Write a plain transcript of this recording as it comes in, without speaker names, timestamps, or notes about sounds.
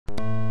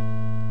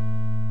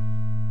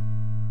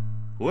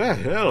Well,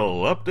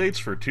 updates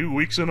for 2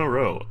 weeks in a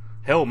row.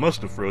 Hell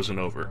must have frozen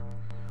over,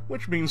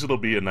 which means it'll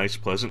be a nice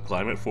pleasant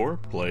climate for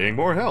playing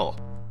more Hell.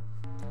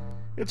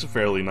 It's a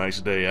fairly nice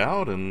day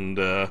out, and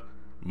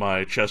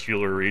my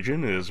chestular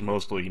region is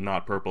mostly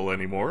not purple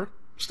anymore.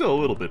 Still a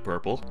little bit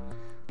purple,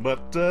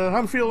 but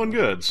I'm feeling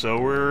good, so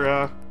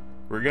we're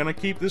gonna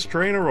keep this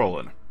train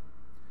a-rolling.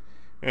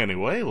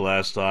 Anyway,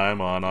 last time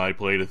on I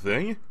Played a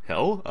Thing,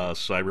 Hell, a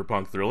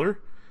cyberpunk thriller,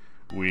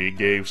 we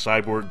gave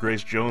Cyborg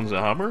Grace Jones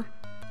a Hummer,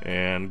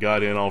 and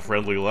got in all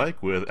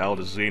friendly-like with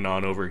Aldous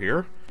Xenon over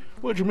here,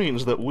 which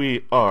means that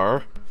we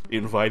are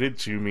invited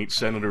to meet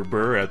Senator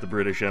Burr at the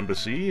British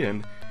Embassy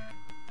and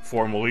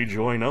formally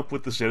join up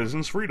with the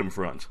Citizens Freedom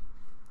Front.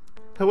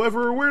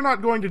 However, we're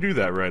not going to do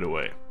that right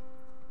away.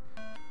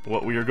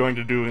 What we are going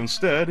to do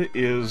instead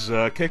is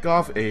kick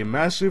off a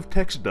massive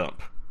text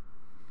dump.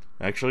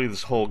 Actually,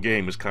 this whole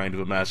game is kind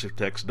of a massive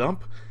text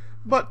dump,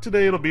 but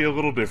today it'll be a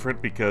little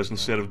different because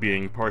instead of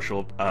being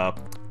parceled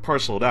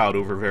out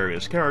over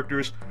various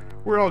characters,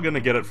 we're all going to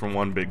get it from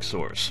one big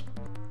source.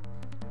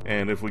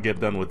 And if we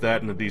get done with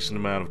that in a decent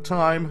amount of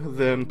time,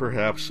 then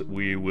perhaps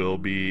we will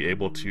be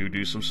able to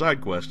do some side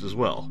quests as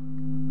well.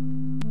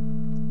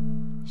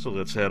 So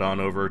let's head on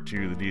over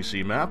to the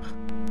DC map.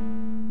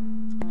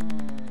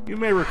 You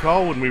may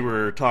recall when we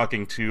were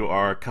talking to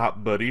our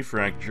cop buddy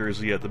Frank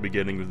Jersey at the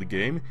beginning of the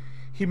game,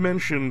 he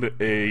mentioned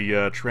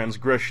a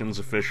transgressions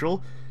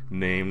official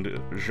named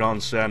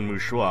Jean-San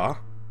Mouchois,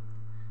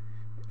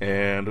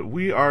 and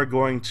we are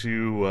going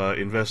to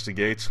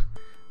investigate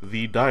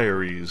the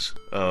diaries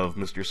of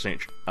Mr.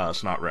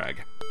 Snotrag.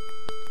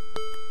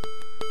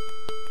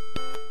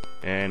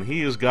 And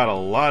he has got a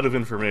lot of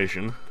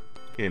information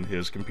in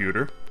his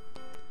computer,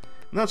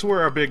 and that's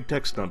where our big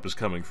text dump is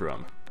coming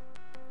from.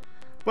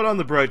 But on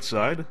the bright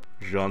side,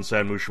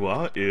 Jean-San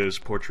Mouchois is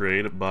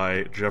portrayed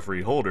by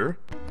Jeffrey Holder,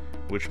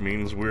 which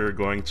means we're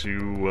going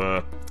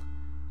to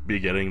be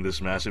getting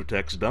this massive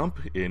text dump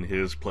in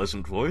his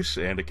pleasant voice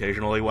and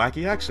occasionally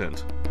wacky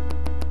accent.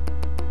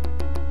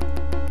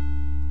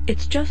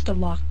 It's just a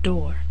locked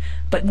door,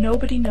 but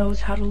nobody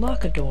knows how to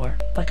lock a door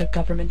like a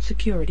government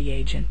security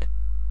agent.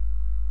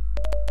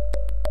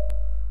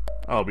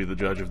 I'll be the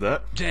judge of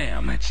that.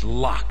 Damn, it's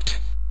locked.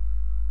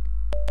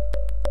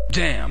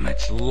 Damn,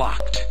 it's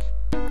locked.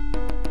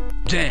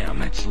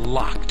 Damn, it's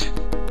locked.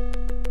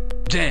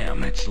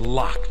 Damn, it's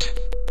locked.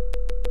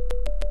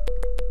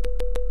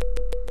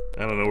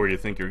 I don't know where you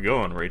think you're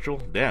going,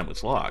 Rachel. Damn,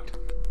 it's locked.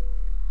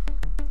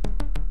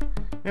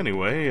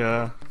 Anyway,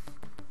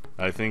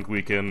 I think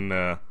we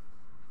can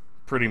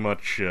pretty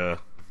much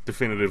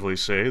definitively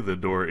say the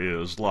door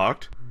is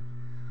locked.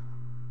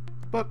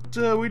 But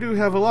we do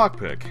have a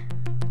lockpick.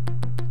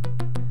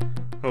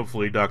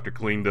 Hopefully Dr.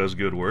 Clean does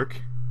good work.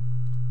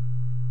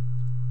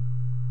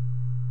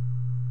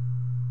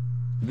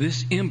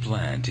 This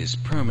implant is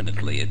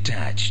permanently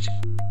attached.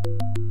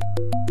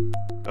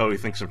 Oh, he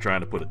thinks I'm trying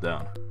to put it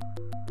down.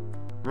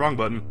 Wrong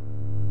button.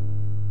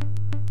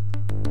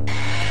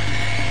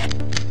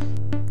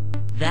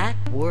 That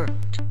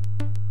worked.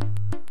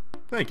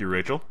 Thank you,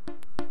 Rachel.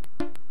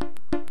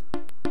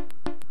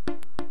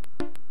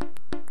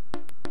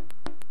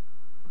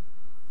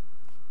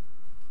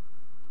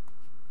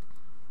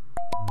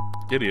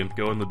 Gideon,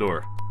 go in the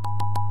door.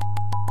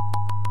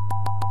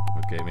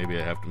 Okay, maybe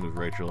I have to move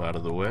Rachel out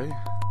of the way.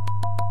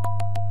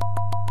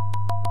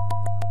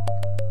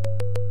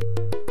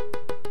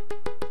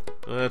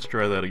 Let's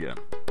try that again.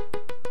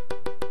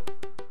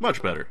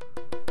 Much better.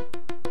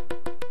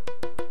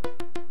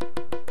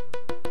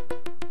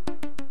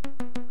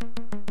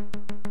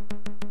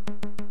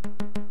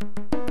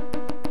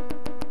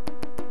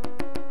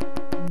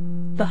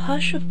 The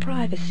hush of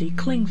privacy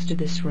clings to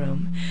this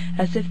room,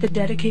 as if the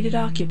dedicated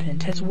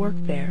occupant has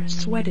worked there,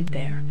 sweated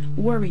there,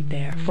 worried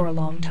there for a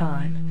long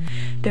time.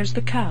 There's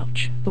the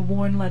couch, the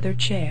worn leather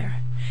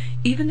chair.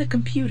 Even the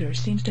computer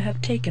seems to have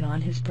taken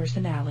on his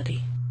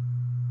personality.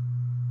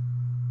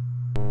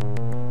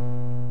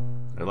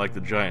 I like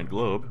the giant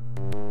globe.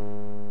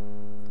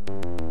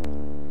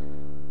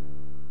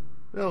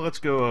 Well, let's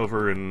go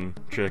over and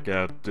check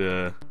out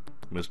Mr.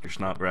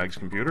 Snotrag's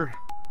computer.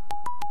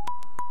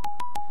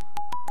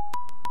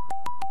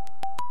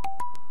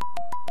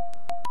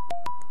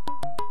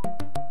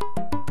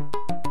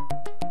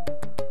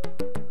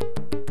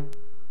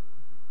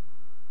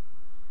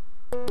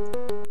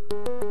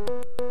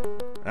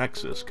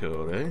 Access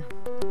code, eh?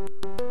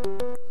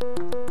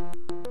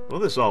 Well,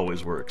 this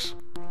always works.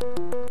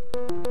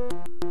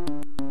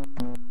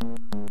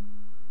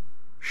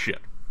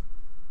 Shit.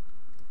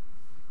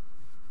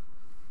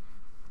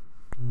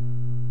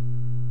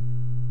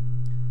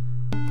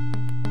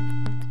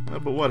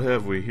 But what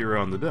have we here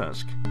on the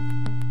desk?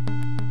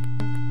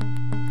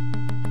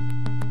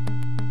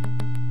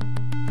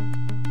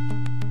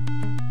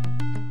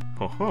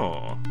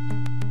 Ho-ho.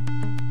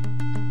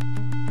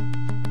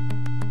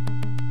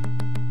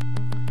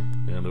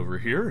 And over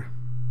here?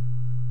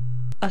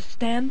 A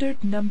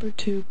standard number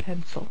 2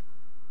 pencil.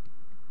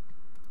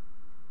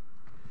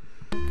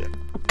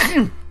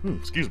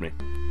 Excuse me.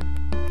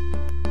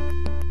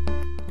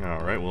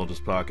 Alright, we'll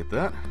just pocket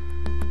that.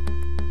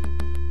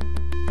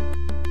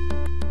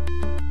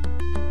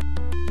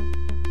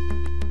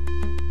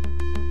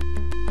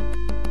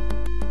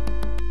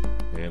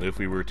 And if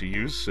we were to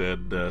use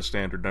said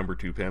standard number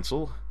 2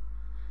 pencil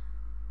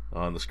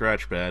on the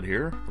scratch pad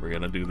here, we're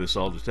going to do this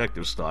all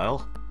detective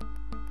style.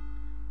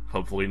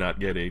 Hopefully not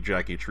get a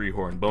Jackie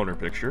Treehorn boner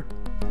picture.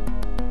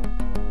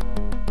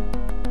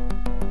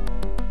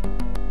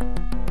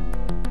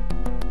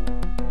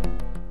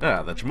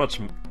 That's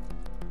much...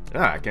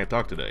 I can't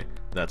talk today.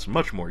 That's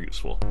much more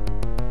useful.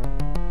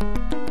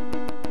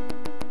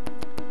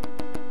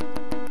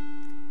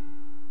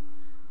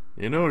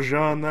 You know,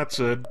 Jean, that's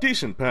a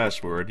decent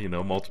password, you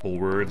know, multiple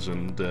words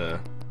and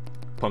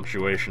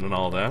punctuation and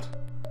all that.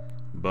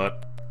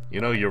 But, you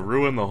know, you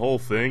ruin the whole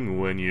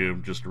thing when you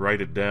just write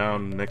it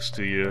down next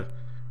to you,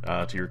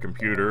 to your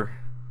computer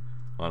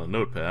on a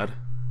notepad.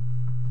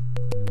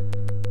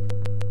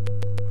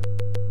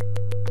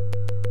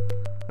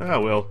 Ah,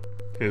 well,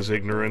 his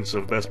ignorance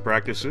of best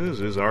practices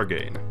is our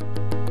gain.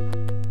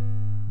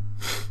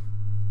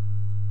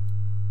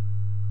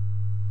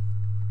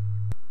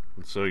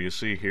 So you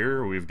see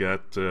here, we've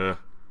got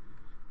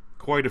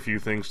quite a few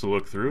things to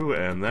look through,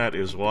 and that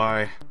is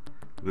why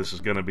this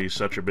is going to be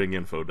such a big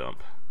info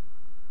dump.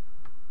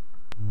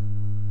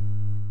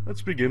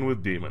 Let's begin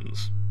with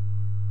demons.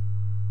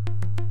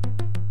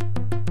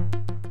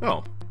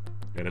 Oh,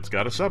 and it's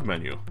got a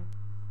submenu.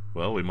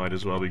 Well, we might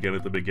as well begin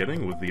at the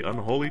beginning with the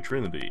Unholy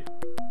Trinity.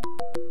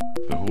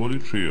 The Holy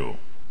Trio: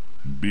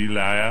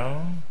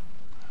 Belial,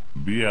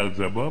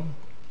 Beelzebub,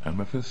 and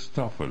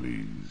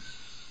Mephistopheles.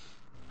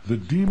 The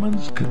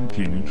demons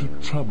continue to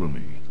trouble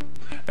me,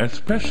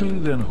 especially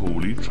the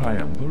unholy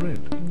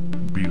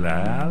triumvirate: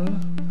 Belial,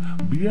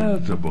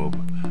 Beelzebub,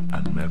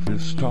 and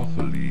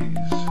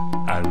Mephistopheles.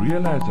 I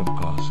realize, of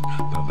course,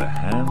 that the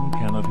hand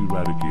cannot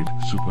eradicate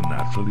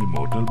supernatural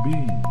immortal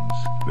beings.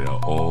 They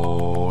are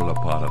all a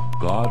part of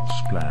God's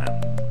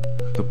plan,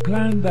 the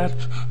plan that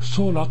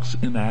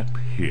Solaks enact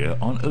here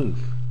on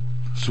earth.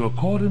 So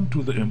according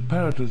to the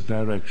Imperator's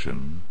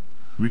direction,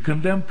 we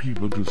condemn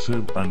people to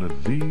serve under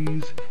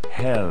these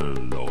hell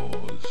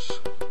laws.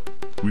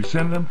 We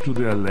send them to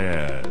their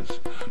lairs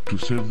to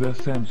serve their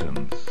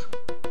sentence.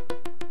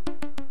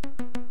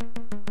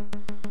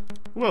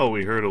 Well,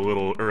 we heard a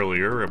little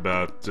earlier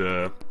about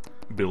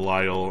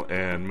Belial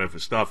and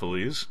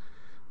Mephistopheles,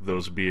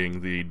 those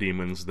being the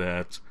demons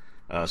that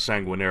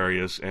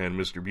Sanguinarius and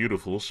Mr.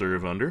 Beautiful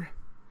serve under.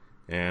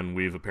 And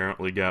we've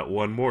apparently got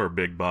one more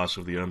big boss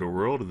of the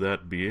underworld,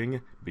 that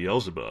being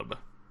Beelzebub.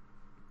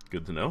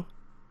 Good to know.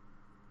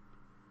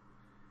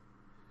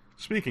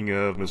 Speaking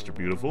of Mr.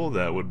 Beautiful,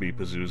 that would be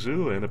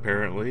Pazuzu, and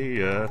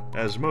apparently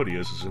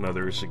Asmodeus is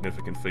another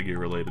significant figure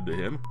related to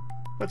him.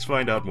 Let's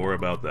find out more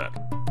about that.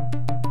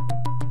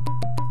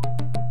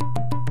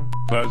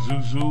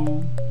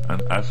 Pazuzu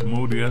and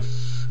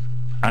Asmodeus.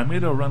 I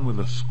made a run with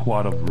a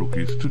squad of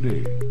rookies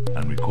today,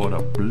 and we caught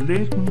a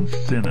blatant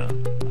sinner,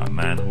 a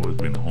man who has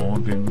been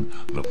haunting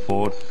the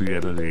Ford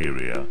Theater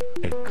area,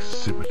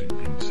 exhibiting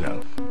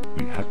himself.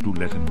 We had to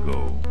let him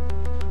go.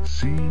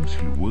 Seems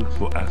he worked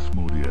for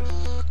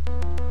Asmodeus.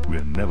 We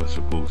are never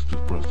supposed to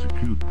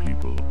prosecute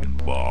people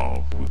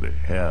involved with the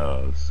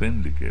Hell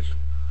Syndicate.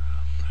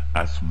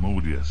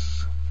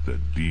 Asmodeus, the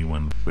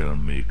demon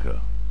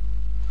filmmaker.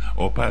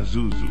 Or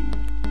Pazuzu,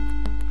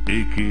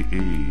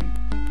 a.k.a.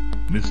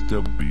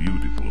 Mr.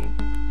 Beautiful,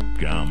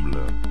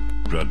 gambler,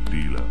 drug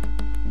dealer,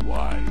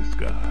 wise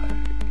guy.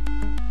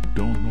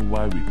 Don't know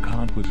why we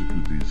can't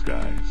persecute these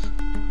guys.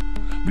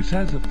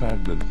 Besides the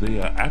fact that they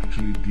are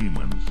actually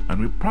demons, and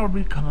we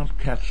probably can't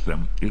catch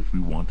them if we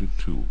wanted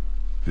to.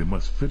 They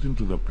must fit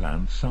into the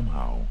plan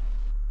somehow.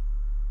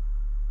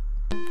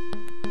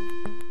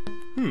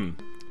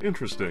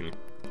 Interesting.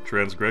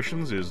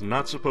 Transgressions is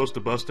not supposed to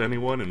bust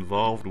anyone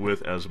involved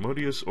with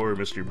Asmodeus or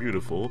Mr.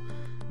 Beautiful,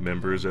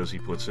 members, as he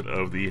puts it,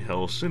 of the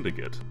Hell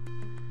Syndicate.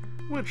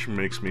 Which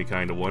makes me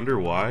kinda wonder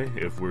why,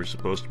 if we're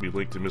supposed to be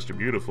linked to Mr.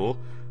 Beautiful,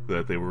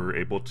 that they were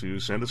able to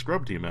send a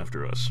scrub team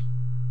after us.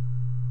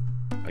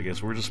 I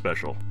guess we're just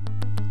special.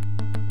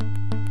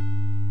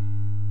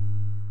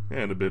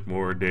 And a bit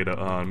more data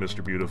on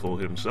Mr. Beautiful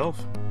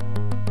himself.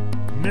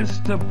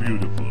 Mr.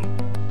 Beautiful.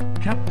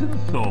 Captain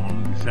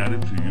Thorne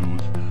decided to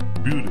use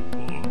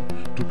Beautiful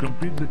to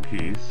complete the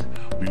case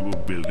we were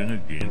building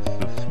against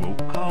the Smoke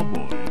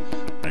Cowboys,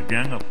 a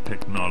gang of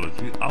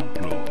technology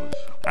outlaws.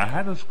 I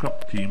had a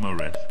scrub team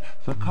arrest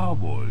the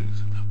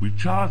Cowboys. We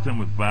charged them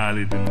with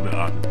violating the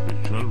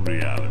artificial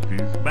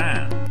realities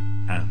ban,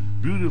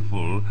 and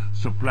Beautiful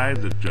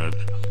supplied the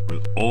judge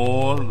with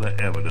all the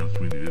evidence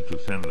we needed to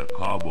send the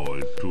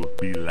Cowboys to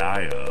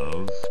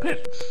Belial's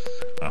pits.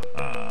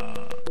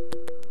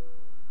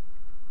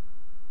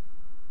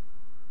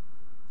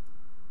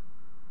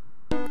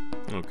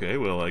 Okay,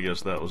 well, I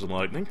guess that was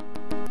enlightening.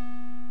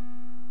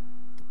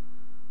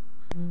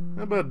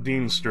 How about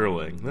Dean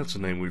Sterling? That's a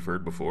name we've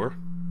heard before.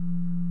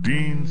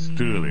 Dean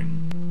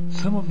Sterling.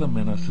 Some of the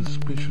men are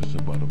suspicious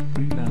about a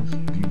freelance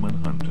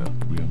demon hunter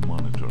we are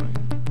monitoring.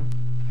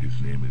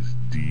 His name is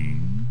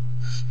Dean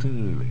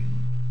Sterling.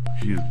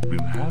 he has been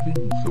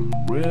having some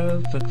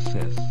real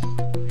success.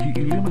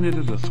 He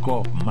eliminated a score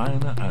of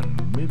minor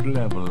and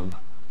mid-level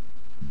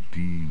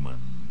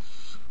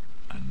demons.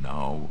 And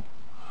now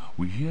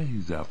we hear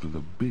he's after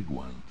the big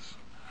ones.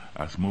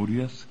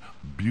 Asmodeus,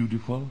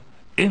 Beautiful,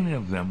 any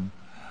of them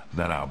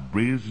that are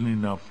brazen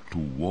enough to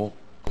walk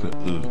the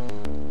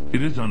earth.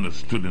 It is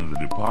understood in the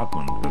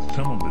department that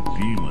some of the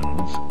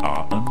demons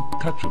are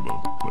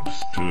untouchable, but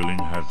Sterling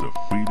has the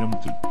freedom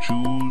to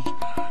choose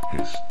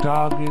his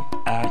target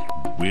at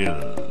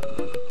will.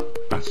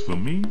 As for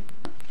me,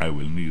 I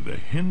will neither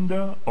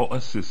hinder or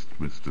assist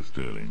Mr.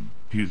 Sterling.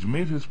 He has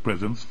made his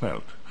presence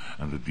felt,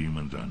 and the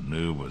demons are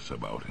nervous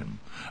about him.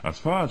 As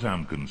far as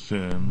I'm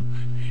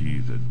concerned,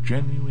 he's a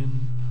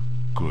genuine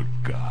good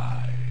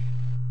guy.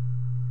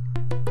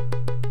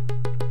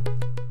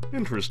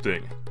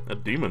 Interesting. A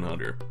demon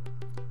hunter.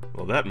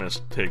 Well, that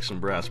must take some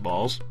brass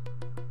balls.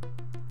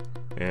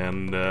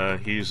 And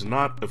he's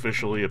not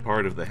officially a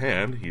part of the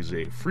Hand. He's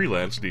a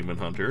freelance demon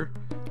hunter,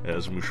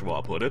 as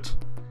Mouchois put it.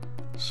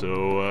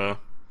 So,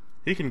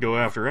 he can go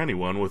after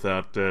anyone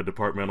without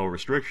departmental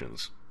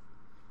restrictions.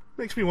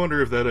 Makes me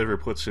wonder if that ever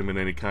puts him in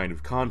any kind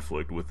of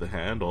conflict with the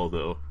Hand,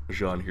 although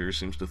Jean here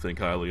seems to think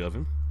highly of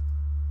him.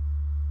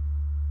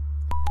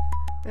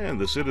 And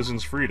the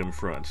Citizens' Freedom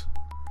Front.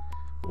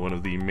 One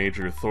of the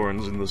major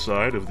thorns in the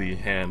side of the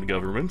Hand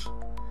government,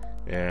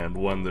 and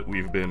one that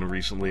we've been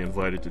recently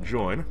invited to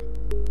join.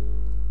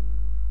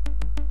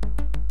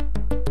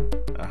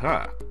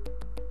 Aha!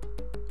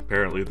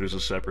 Apparently there's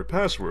a separate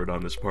password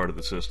on this part of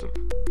the system.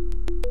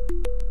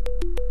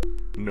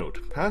 Note,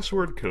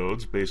 password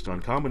codes based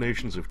on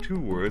combinations of two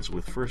words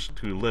with first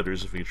two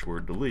letters of each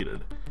word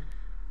deleted.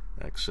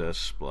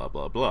 Access blah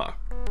blah blah.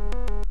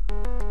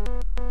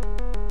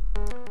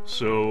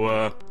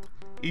 So,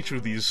 each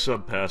of these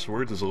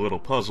sub-passwords is a little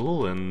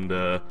puzzle, and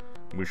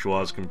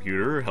Mouchois'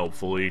 computer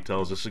helpfully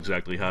tells us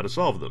exactly how to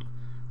solve them.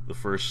 The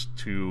first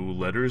two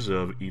letters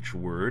of each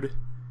word,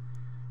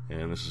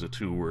 and this is a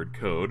two-word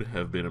code,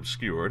 have been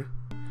obscured.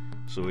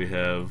 So we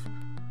have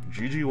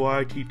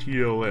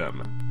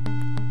GGYTTOM.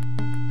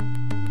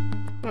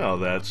 Well,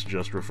 that's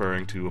just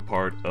referring to a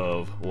part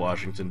of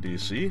Washington,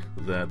 D.C.,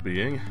 that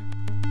being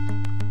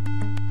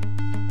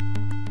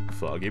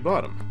Foggy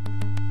Bottom.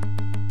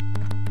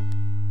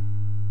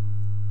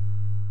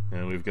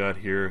 And we've got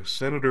here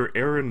Senator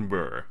Aaron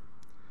Burr.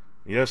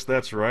 Yes,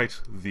 that's right,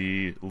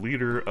 the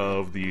leader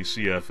of the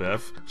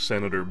CFF,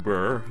 Senator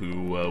Burr,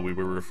 who we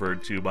were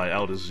referred to by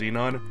Aldous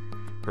Xenon.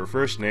 Her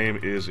first name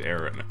is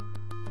Aaron.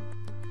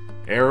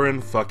 Aaron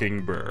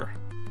fucking Burr.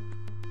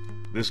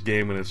 This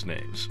game and its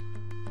names.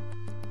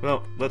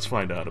 Well, let's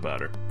find out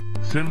about her.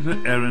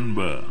 Senator Aaron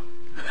Burr.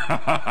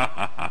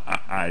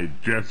 I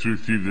just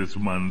received this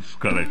month's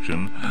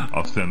collection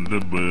of Senator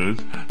Burr's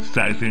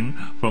sighting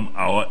from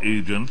our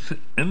agents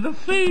in the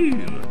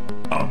field.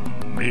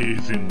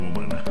 Amazing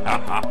woman.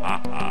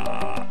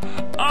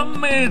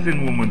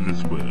 Amazing woman,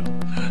 this Burr.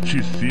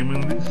 She's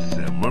seemingly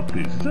several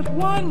places at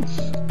once.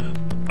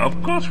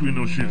 Of course we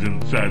know she's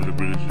inside the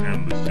British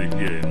Embassy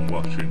here in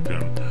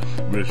Washington,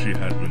 where she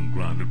has been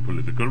granted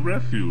political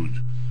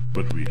refuge.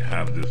 But we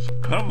have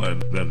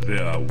discovered that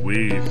there are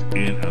ways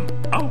in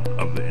and out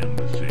of the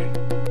embassy.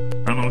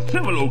 And on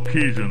several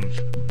occasions,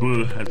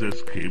 Burr has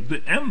escaped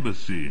the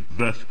embassy,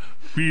 thus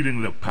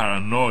feeding the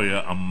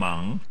paranoia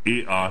among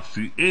ARC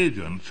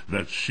agents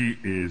that she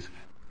is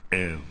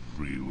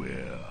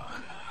everywhere.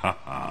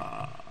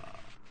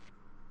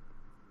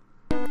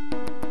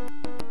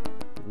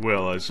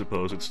 Well, I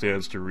suppose it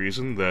stands to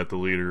reason that the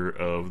leader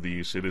of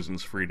the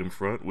Citizens' Freedom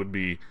Front would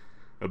be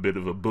a bit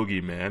of a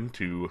boogeyman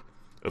to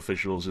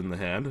officials in the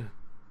Hand.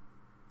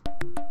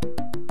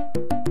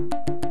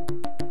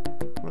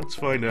 Let's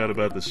find out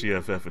about the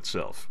CFF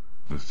itself.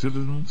 The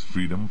Citizens'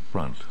 Freedom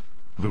Front.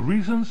 The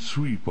recent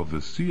sweep of the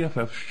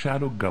CFF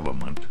shadow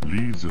government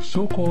leaves the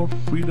so-called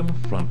Freedom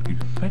Front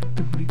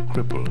effectively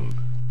crippled.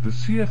 The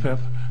CFF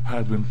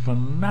has been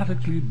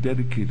fanatically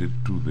dedicated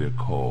to their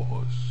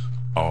cause.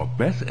 Our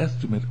best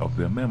estimate of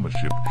their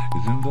membership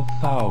is in the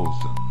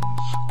thousands,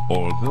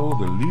 although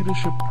the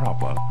leadership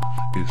proper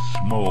is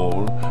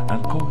small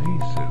and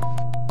cohesive.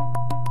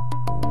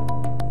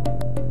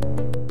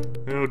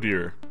 Oh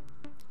dear.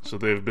 So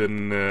they've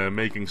been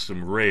making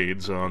some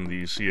raids on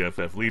the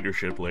CFF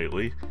leadership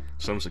lately.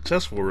 Some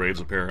successful raids,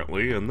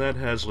 apparently, and that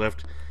has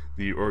left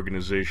the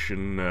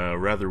organization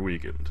rather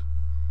weakened.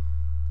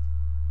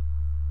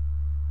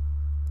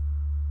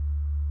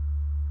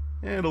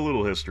 And a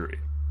little history.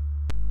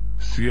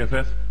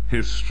 CFF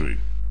history.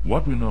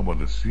 What we know about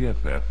the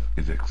CFF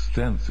is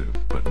extensive,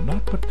 but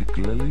not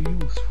particularly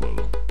useful.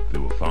 They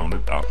were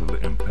founded after the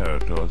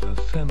Imperator's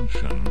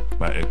ascension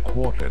by a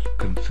quartet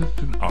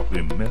consisting of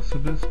a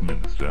Methodist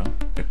minister,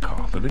 a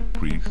Catholic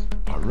priest,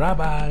 a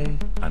rabbi,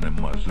 and a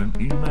Muslim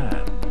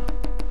imam.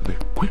 They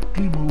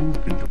quickly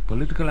moved into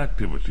political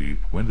activity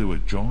when they were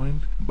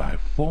joined by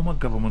former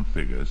government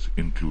figures,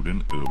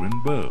 including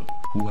Aaron Burr,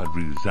 who had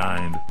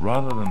resigned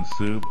rather than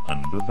serve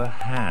under the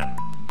Hand.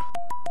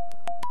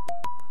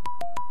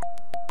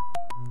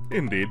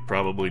 Indeed,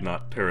 probably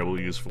not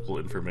terribly useful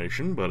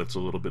information, but it's a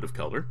little bit of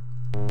color.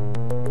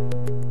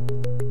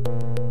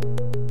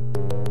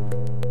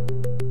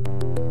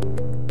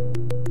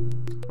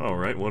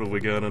 Alright, what have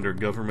we got under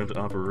government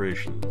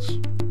operations?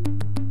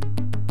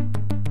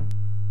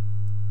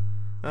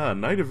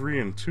 Night of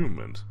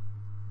Re-Entombment.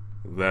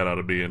 That ought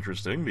to be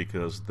interesting,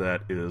 because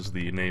that is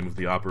the name of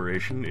the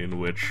operation in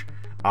which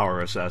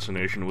our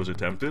assassination was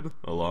attempted,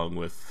 along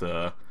with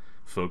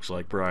folks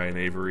like Brian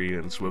Avery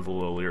and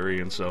Swivel O'Leary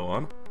and so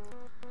on.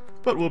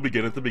 But we'll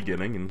begin at the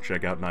beginning and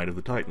check out Night of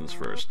the Titans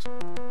first.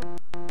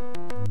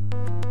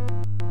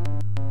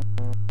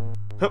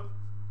 Hup!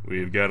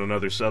 We've got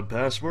another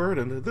sub-password,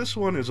 and this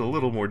one is a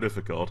little more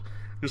difficult,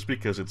 just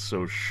because it's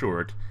so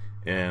short,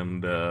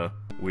 and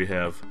we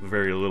have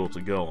very little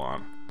to go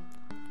on.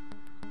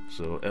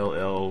 So,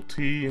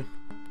 LLT.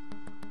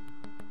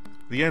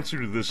 The answer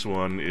to this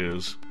one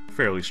is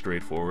fairly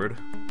straightforward.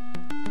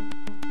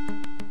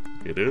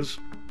 It is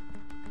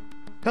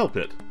Hell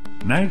Pit.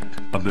 Night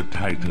of the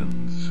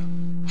Titans.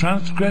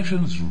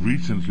 Transgressions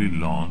recently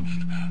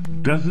launched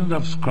dozens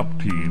of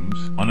scrub teams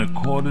on a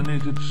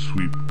coordinated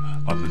sweep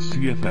of the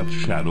CFF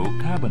Shadow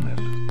Cabinet,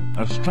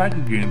 a strike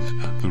against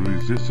the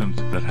resistance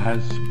that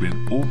has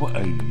been over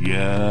a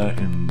year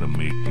in the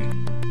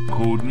making.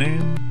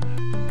 Codename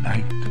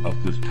Night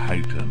of the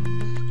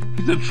Titans.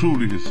 It's a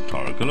truly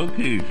historical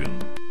occasion.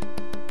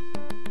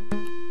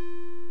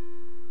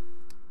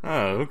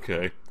 Ah,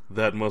 okay.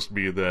 That must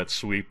be that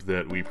sweep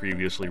that we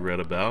previously read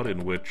about,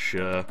 in which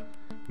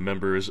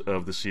members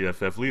of the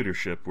CFF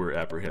leadership were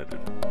apprehended.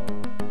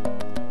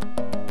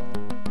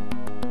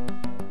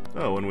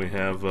 Oh, and we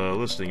have a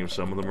listing of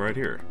some of them right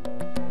here.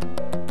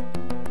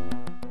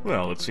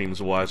 Well, it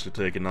seems wise to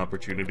take an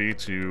opportunity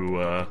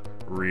to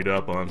read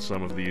up on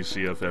some of the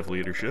CFF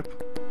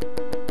leadership.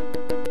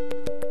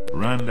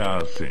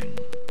 Randall Singh.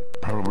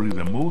 Probably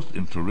the most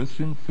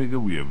interesting figure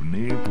we have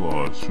named to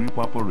our sweep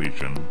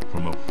operation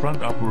from a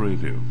front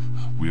operative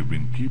we have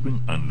been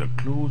keeping under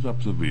close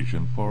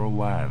observation for a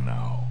while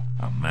now.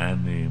 A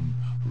man named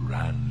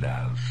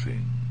Randall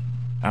Singh.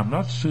 I'm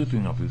not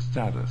certain of his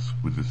status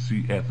with the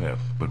CFF,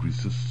 but we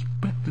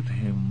suspected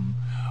him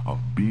of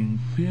being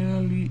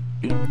fairly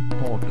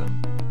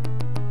important.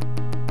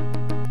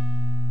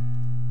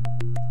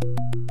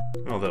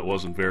 Well, that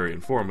wasn't very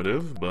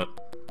informative, but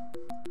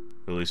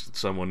at least it's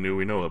someone new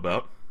we know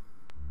about.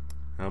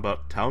 How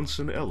about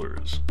Townsend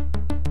Ellers?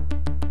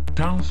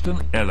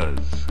 Townsend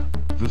Ellers.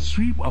 The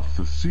sweep of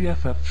the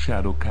CFF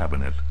Shadow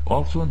Cabinet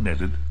also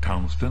netted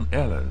Townsend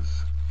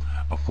Ellers,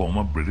 a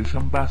former British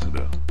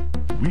ambassador.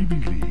 We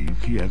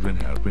believe he has been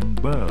helping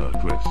Burr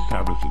to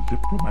establish a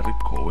diplomatic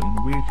corps in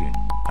waiting,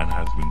 and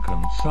has been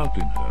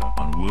consulting her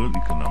on world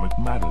economic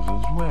matters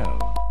as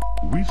well.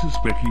 We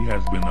suspect he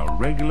has been a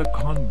regular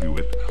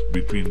conduit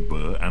between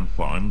Burr and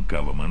foreign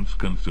governments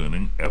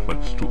concerning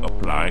efforts to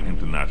apply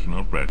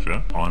international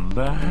pressure on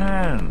the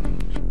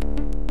hand.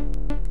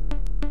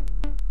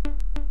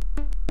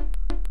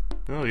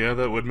 Oh yeah,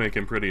 that would make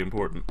him pretty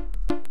important.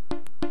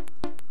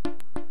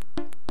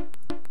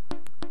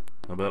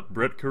 How about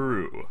Brett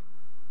Carew?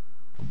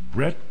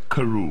 Brett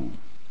Carew.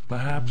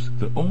 Perhaps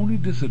the only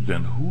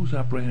dissident whose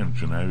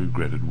apprehension I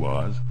regretted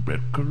was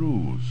Brett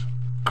Carew's.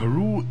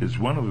 Carew is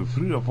one of the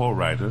 3 or 4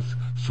 writers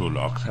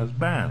Solox has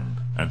banned,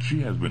 and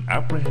she has been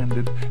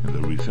apprehended in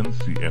the recent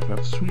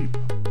CFF sweep.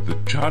 The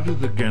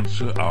charges against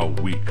her are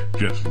weak,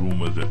 just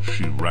rumors that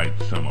she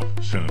writes some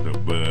of Senator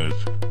Burr's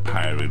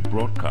pirate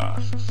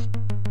broadcasts.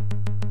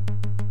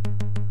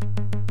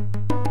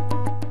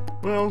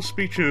 Well,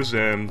 speeches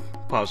and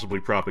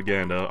possibly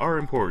propaganda are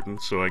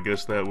important, so I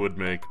guess that would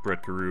make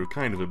Brett Carew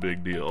kind of a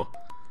big deal.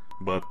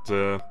 But,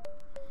 I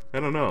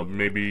don't know,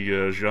 maybe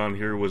Jean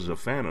here was a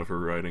fan of her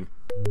writing.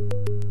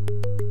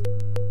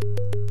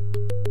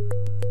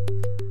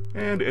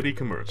 And Eddie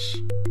Commerce.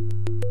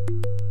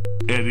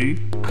 Eddie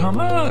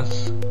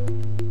Commerce!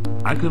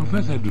 I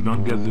confess I do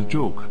not get the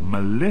joke.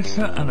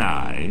 Melissa and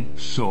I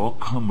saw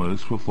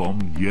Commerce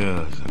perform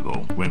years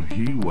ago when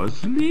he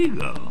was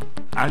legal.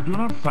 I do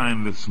not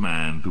find this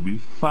man to be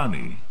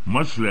funny,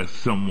 much less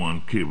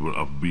someone capable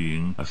of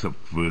being a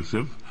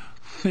subversive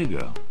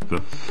figure. The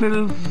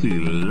filthy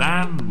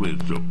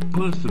language of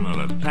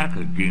personal attack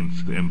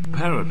against the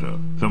imperator,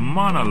 the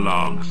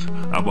monologues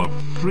about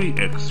free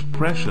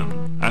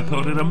expression. I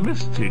thought it a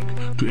mistake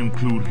to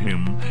include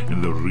him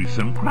in the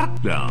recent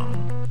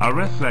crackdown.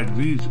 Arrests like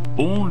these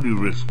only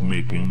risk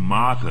making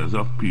martyrs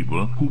of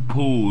people who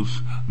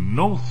pose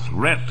no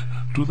threat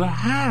to the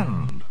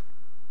hand.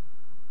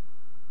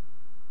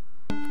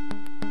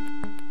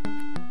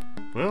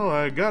 Well,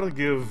 I gotta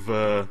give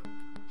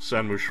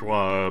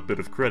Saint-Mouchois a bit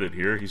of credit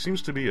here. He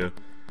seems to be a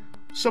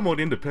somewhat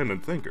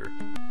independent thinker.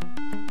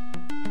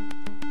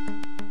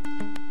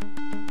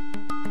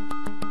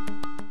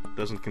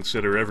 Doesn't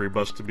consider every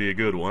bust to be a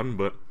good one,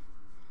 but,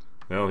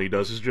 well, he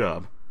does his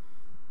job.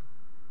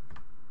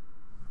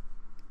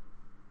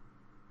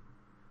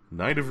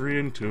 Night of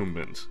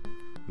Re-Entombment.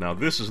 Now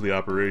this is the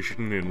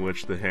operation in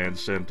which the Hand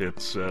sent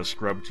its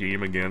scrub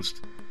team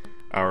against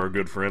our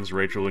good friends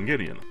Rachel and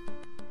Gideon.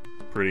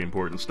 pretty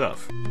important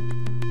stuff.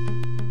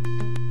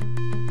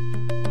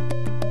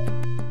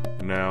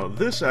 Now,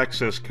 this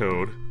access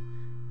code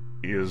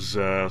is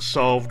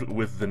solved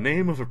with the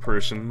name of a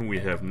person we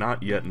have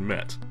not yet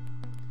met.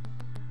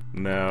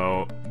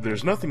 Now,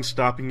 there's nothing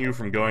stopping you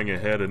from going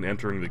ahead and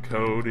entering the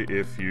code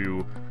if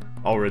you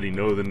already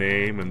know the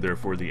name and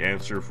therefore the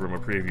answer from a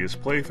previous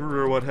playthrough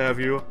or what have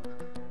you,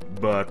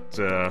 but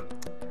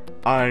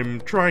I'm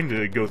trying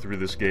to go through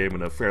this game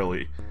in a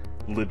fairly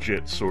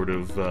legit sort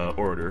of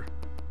order,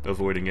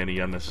 avoiding any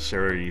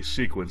unnecessary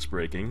sequence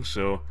breaking,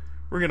 so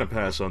we're gonna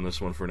pass on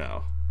this one for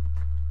now.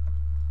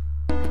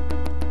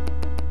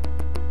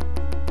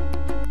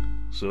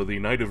 So the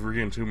Night of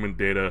Re-Entombment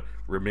data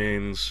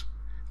remains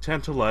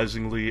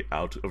tantalizingly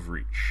out of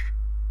reach.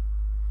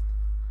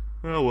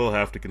 Well, we'll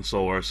have to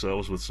console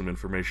ourselves with some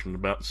information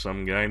about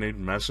some guy named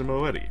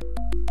Massimo Eddy.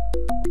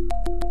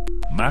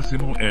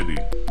 Massimo Eddy.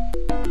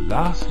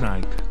 Last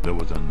night there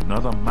was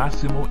another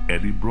Massimo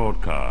Eddy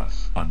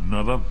broadcast,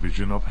 another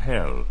vision of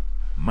hell.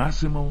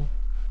 Massimo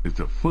is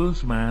the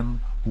first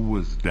man who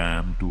was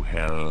damned to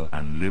hell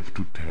and lived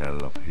to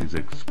tell of his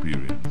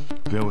experience.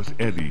 There was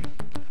Eddy,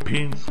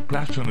 paint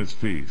splashed on his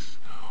face,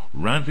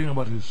 ranting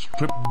about his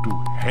trip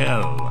to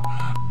hell,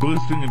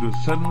 bursting into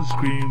sudden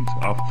screams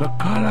of the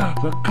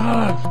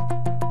colors.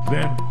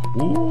 Then,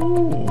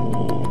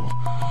 ooh,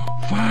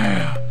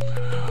 fire,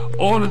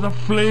 orders of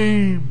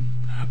flame,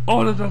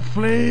 orders of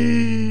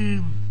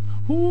flame.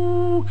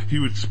 Ooh, he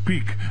would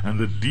speak, and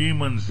the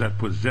demons that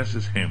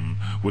possesses him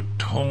would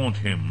taunt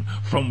him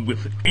from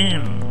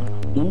within.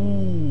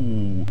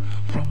 Ooh,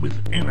 from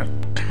within, a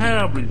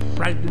terribly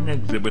frightening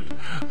exhibit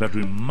that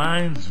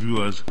reminds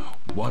viewers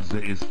what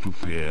there is to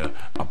fear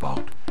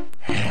about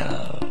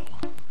hell.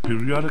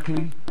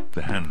 Periodically,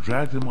 the hand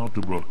drags him out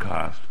to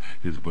broadcast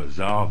his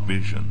bizarre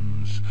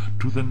visions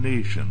to the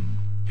nation.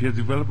 He has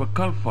developed a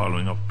cult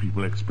following of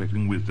people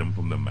expecting wisdom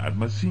from the mad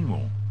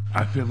Massimo.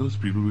 I fear those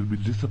people will be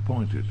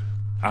disappointed.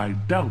 I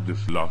doubt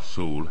this lost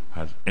soul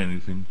has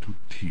anything to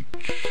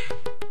teach.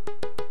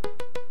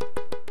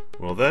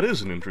 Well, that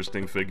is an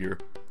interesting figure.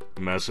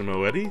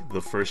 Massimo Eddy,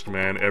 the first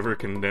man ever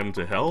condemned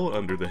to hell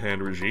under the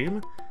Hand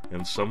regime,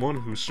 and someone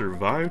who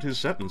survived his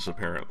sentence,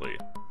 apparently.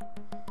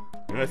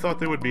 I thought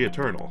they would be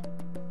eternal.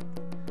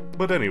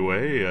 But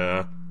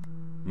anyway,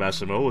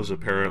 Massimo was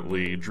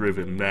apparently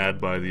driven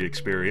mad by the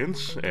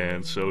experience,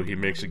 and so he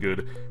makes a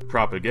good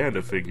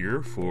propaganda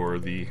figure for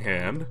the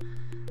Hand,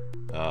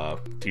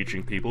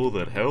 teaching people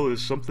that hell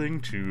is something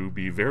to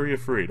be very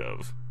afraid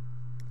of.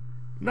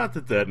 Not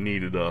that that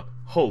needed a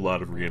whole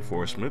lot of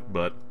reinforcement,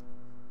 but,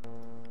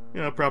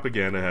 you know,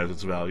 propaganda has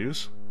its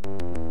values.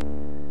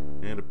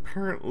 And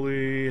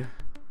apparently,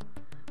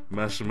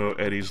 Massimo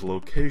Eddy's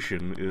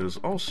location is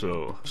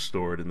also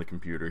stored in the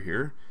computer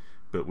here,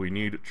 but we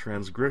need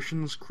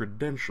Transgression's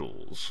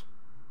credentials.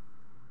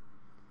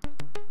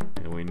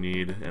 And we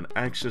need an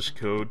access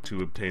code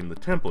to obtain the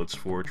templates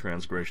for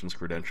Transgression's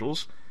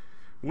credentials,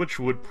 which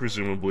would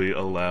presumably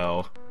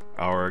allow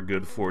our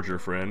good forger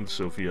friend,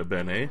 Sophia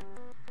Bene,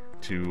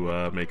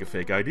 to make a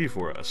fake ID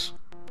for us.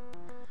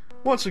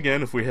 Once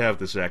again, if we have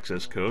this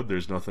access code,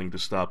 there's nothing to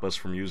stop us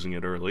from using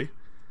it early.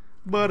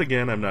 But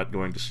again, I'm not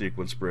going to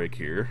sequence break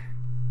here.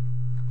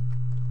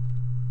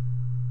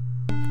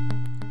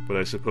 But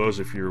I suppose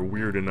if you're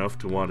weird enough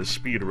to want to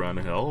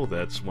speedrun hell,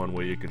 that's one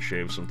way you could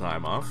shave some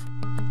time off.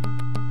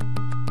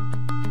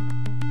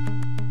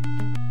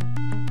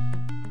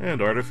 And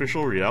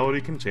Artificial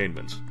Reality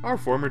Containment, our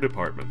former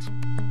department.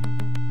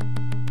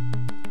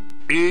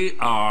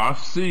 ARC.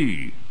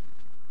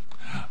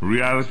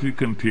 Reality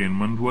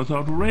Containment was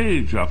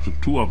outraged after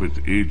 2 of its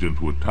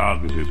agents were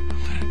targeted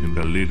in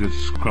the latest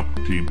Scrub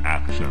Team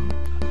action.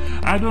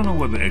 I don't know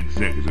what the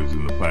executives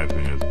in the Five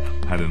Fingers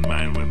had in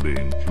mind when they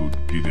include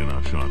Gideon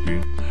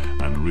Ashanti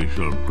and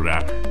Rachel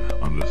Brack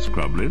on the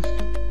scrub list.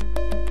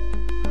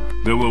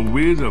 There were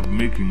ways of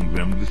making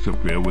them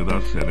disappear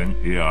without setting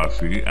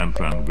ARC and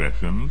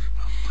Transgressions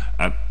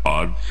at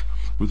odds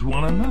with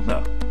one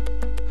another.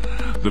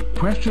 The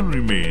question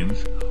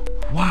remains,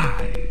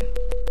 why?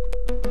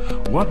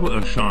 What were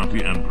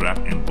Ashanti and Brack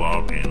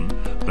involved in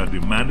that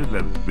demanded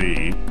that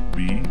they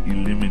be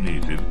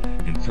eliminated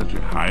in such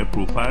a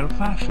high-profile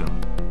fashion?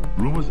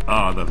 Rumors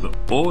are that the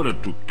order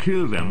to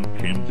kill them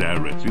came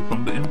directly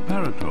from the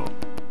Imperator.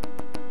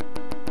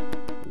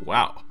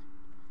 Wow.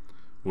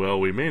 Well,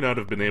 we may not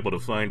have been able to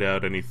find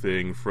out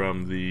anything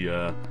from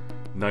the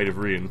Night of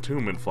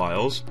Re-Entombment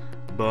files,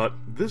 but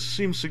this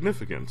seems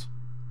significant.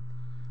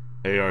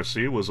 ARC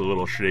was a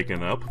little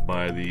shaken up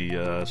by the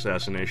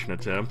assassination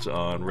attempt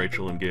on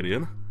Rachel and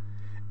Gideon,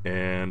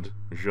 and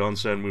Jean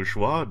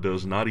Saint-Mouchois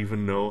does not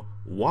even know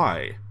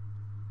why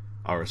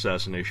our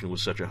assassination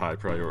was such a high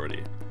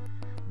priority.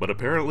 But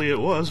apparently it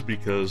was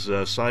because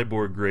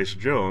Cyborg Grace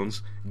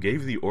Jones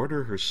gave the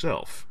order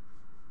herself.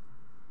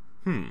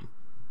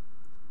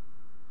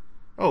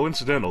 Oh,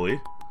 incidentally,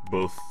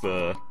 both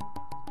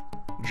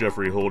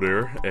Jeffrey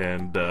Holder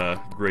and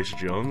Grace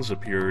Jones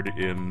appeared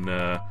in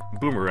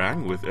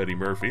Boomerang with Eddie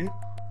Murphy,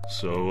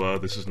 so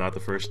this is not the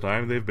first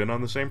time they've been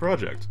on the same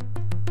project.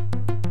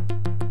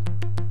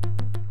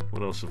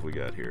 What else have we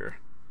got here?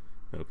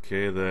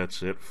 Okay,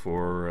 that's it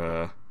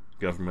for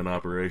government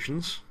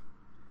operations.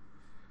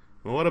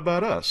 Well, what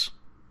about us?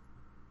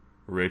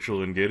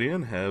 Rachel and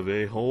Gideon have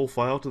a whole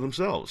file to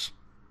themselves.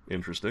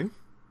 Interesting.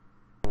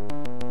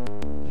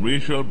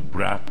 Rachel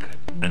Brack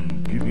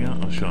and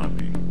Gideon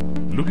Ashanti.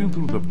 Looking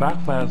through the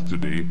back files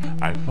today,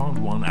 I found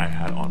one I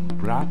had on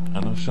Brack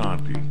and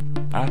Ashanti.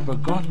 I had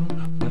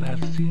forgotten, but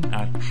I'd seen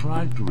I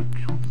tried to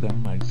recruit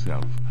them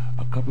myself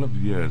a couple of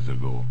years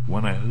ago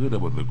when I heard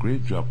about the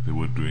great job they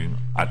were doing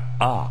at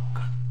ARC.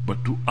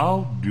 But to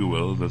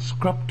outduel the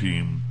scrub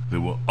team, they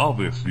were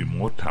obviously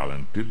more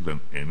talented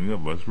than any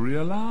of us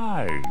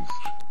realized.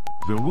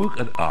 Their work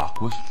at ARC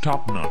was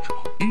top-notch,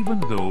 even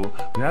though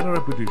they had a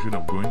reputation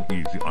of going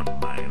easy on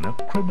minor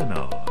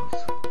criminals.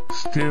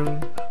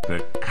 Still, their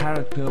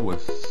character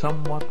was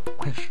somewhat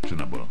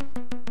questionable.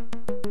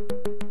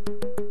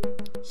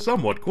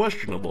 Somewhat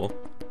questionable?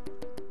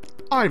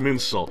 I'm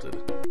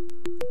insulted.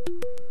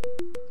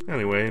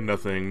 Anyway,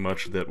 nothing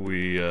much that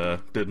we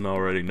didn't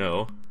already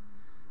know.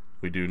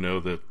 We do know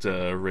that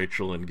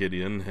Rachel and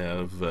Gideon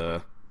have,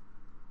 let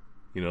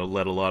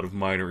a lot of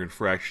minor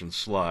infractions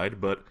slide,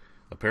 but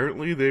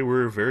apparently they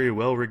were very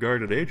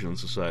well-regarded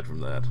agents aside from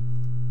that.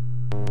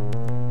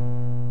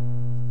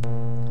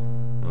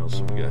 What else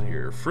have we got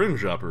here?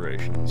 Fringe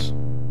operations.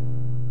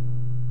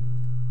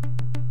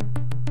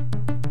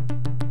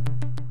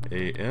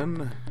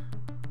 A-N-E-R-L-I-N-G.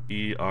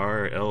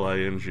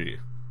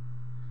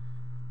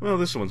 Well,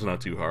 this one's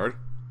not too hard.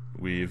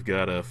 We've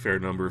got a fair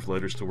number of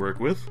letters to work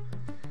with,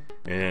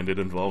 and it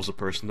involves a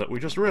person that we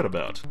just read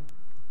about.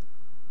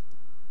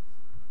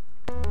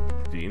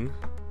 Dean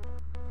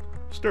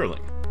Sterling.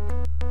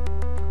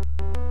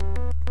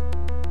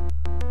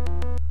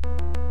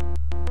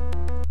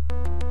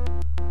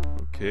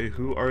 Okay,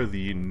 who are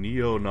the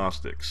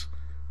Neo-Gnostics?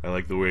 I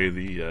like the way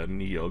the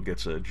Neo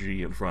gets a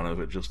G in front of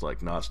it, just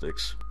like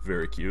Gnostics.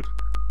 Very cute.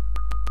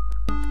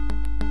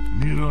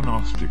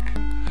 Neo-Gnostic.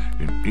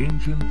 In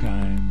ancient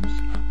times,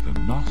 the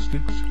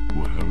Gnostics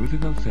were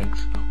heretical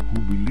sects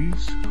whose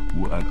beliefs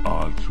were at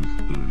odds with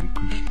early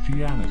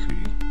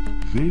Christianity.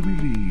 They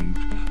believed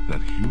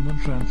that human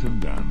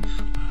transcendence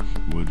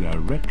were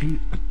directly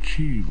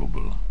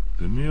achievable.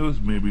 The Neos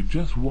may be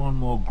just one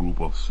more group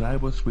of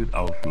cyberspace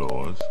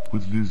outlaws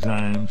with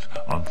designs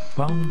on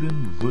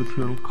founding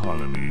virtual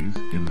colonies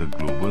in the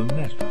global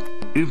net.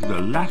 If the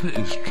latter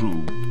is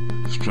true,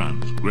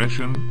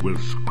 transgression will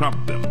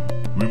scrub them.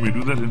 We may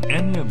do that in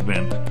any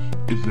event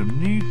if the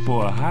need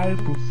for a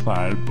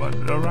high-profile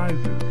budget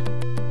arises.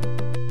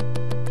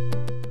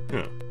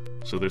 Yeah,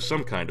 so there's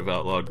some kind of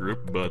outlaw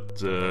group,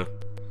 but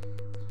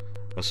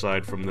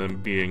aside from them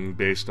being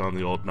based on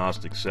the old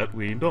Gnostic set,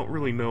 we don't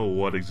really know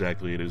what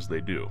exactly it is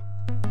they do.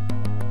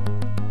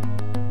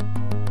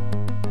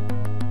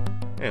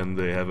 And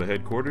they have a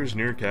headquarters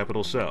near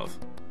Capital South.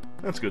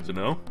 That's good to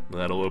know.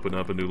 That'll open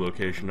up a new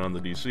location on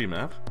the DC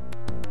map.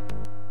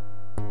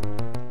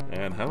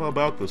 And how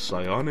about the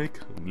Psionic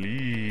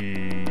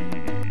League?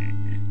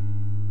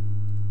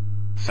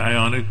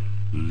 Psionic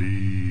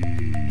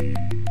League.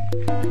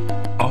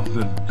 Of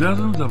the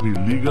dozens of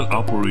illegal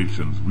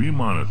operations we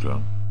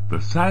monitor, the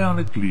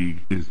Psionic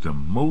League is the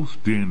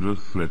most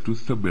dangerous threat to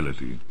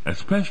stability,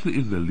 especially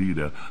if the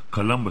leader,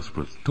 Columbus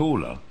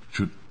Pistola,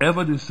 should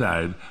ever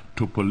decide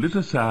to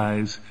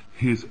politicize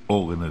his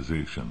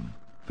organization.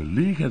 The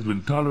League has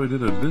been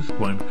tolerated at this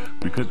point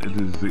because it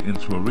is the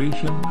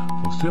inspiration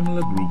for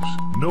similar groups.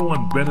 No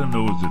one better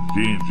knows the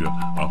danger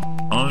of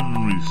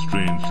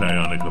unrestrained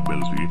psionic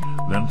ability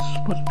than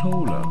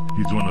Spatola.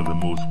 He's one of the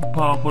most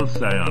powerful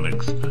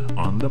psionics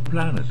on the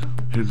planet.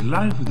 His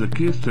life is a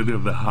case study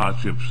of the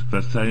hardships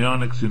that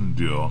psionics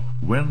endure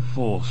when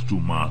forced to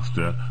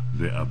master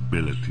their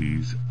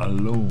abilities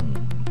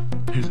alone.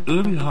 His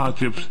early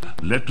hardships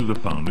led to the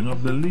founding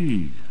of the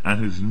League,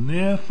 and his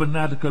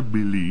near-fanatical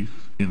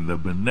belief in the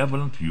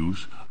benevolent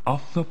use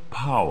of the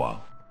power.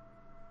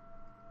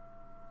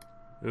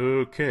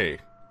 Okay,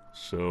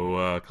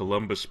 so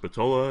Columbus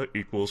Spatola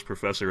equals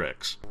Professor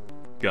X.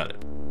 Got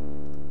it.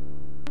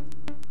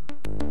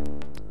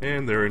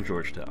 And they're in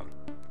Georgetown.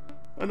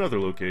 Another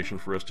location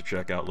for us to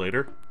check out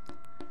later.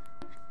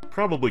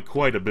 Probably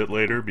quite a bit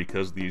later,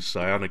 because the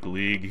Psionic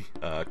League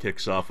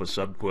kicks off a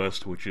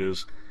subquest which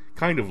is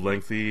kind of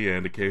lengthy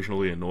and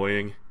occasionally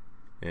annoying,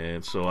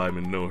 and so I'm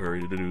in no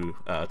hurry to do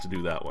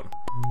that one.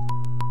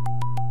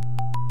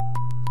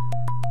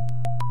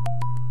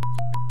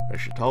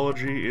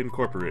 Eschatology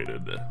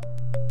Incorporated.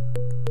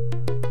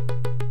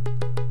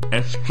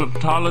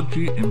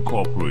 Eschatology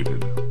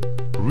Incorporated.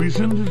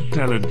 Recent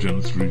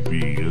intelligence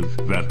reveals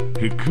that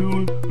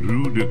Hercule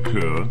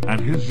Rudiker and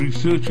his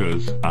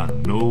researchers are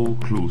no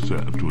closer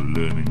to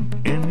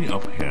learning any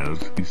of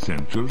hell's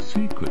essential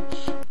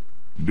secrets.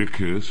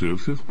 Decker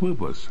serves his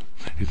purpose.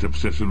 His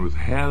obsession with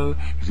hell,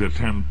 his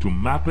attempt to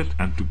map it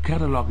and to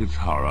catalog its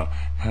horror,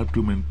 help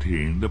to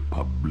maintain the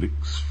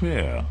public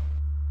sphere.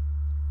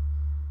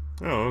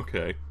 Oh,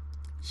 okay.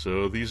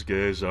 So these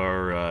guys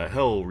are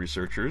hell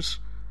researchers,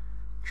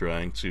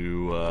 trying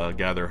to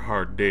gather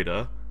hard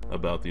data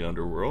about the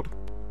underworld.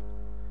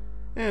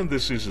 And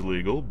this is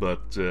illegal,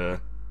 but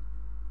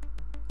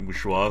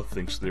Bourgeois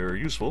thinks they're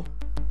useful.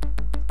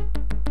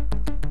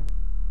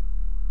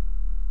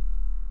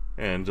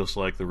 And just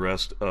like the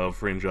rest of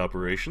Fringe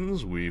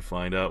operations, we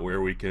find out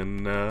where we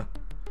can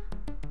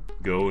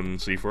go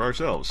and see for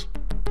ourselves.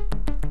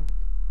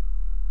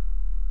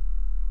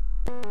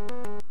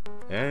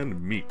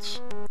 And meats.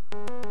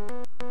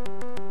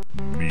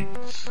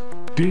 Meats.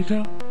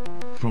 Data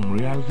from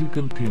reality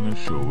container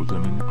shows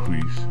an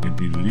increase in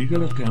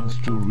illegal attempts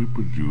to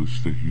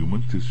reproduce the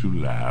human tissue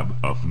lab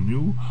of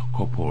new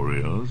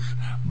corporeals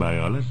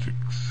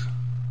biologics.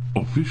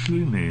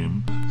 Officially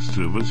named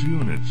service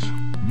units,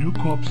 New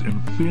Corp's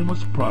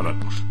infamous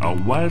products are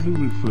widely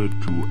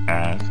referred to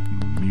as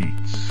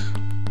meats.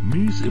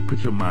 Meats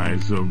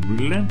epitomize the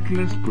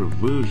relentless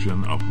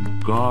perversion of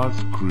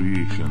God's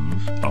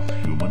creations of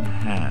human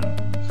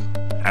hands.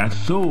 As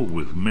so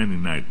with many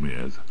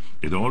nightmares,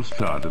 it all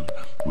started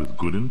with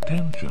good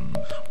intentions.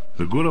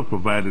 The goal of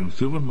providing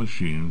servant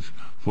machines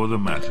for the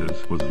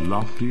masses was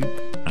lofty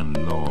and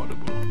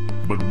laudable.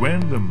 But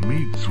when the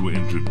meats were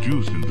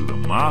introduced into the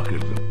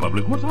market, the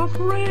public was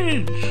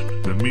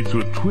outraged. The meats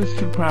were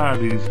twisted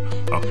parodies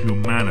of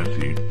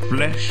humanity,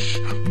 flesh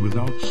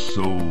without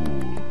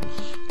souls.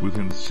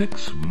 Within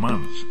 6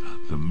 months,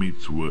 the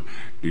meats were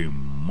a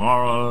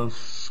moral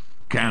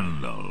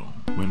scandal.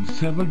 When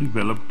several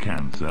developed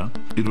cancer,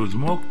 it was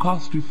more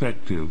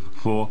cost-effective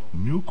for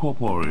New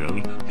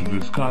Corporeal to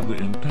discard the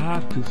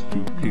entire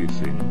tissue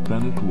casing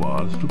than it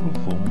was to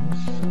perform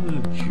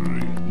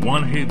surgery.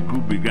 One hate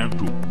group began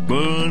to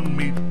burn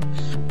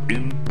meats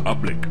in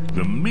public.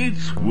 The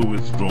meats were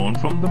withdrawn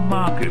from the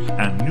market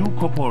and New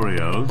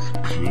Corporeals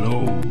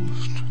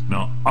closed.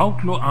 Now,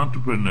 outlaw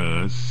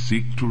entrepreneurs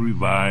seek to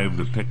revive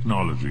the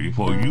technology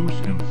for use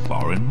in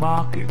foreign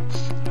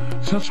markets.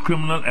 Such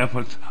criminal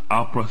efforts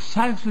are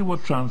precisely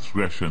what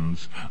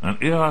transgressions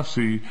and ARC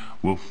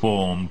were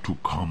formed to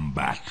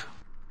combat.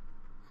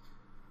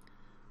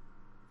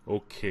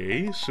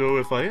 Okay, so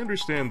if I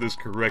understand this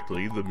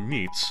correctly, the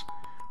meats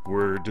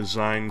were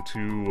designed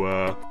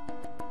to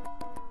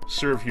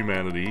serve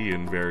humanity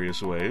in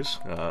various ways,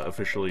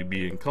 officially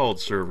being called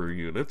server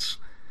units,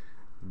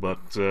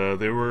 but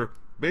they were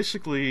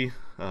basically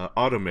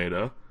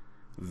automata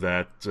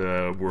that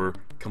were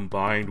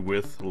combined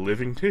with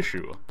living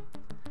tissue.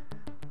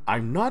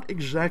 I'm not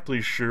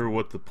exactly sure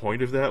what the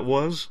point of that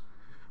was,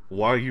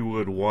 why you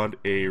would want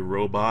a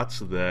robot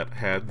that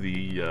had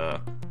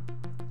the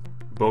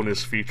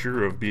bonus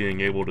feature of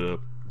being able to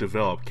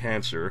develop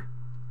cancer.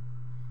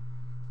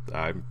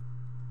 I'm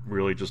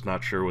really just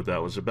not sure what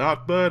that was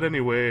about, but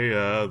anyway,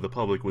 the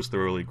public was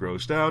thoroughly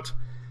grossed out,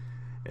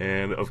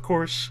 and of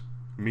course,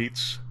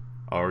 meats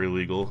are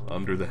illegal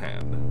under the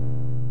hand.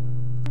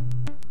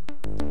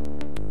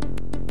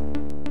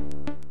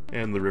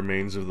 And the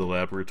remains of the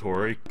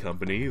laboratory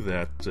company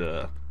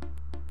that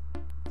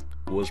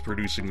was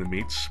producing the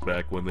meats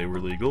back when they were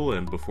legal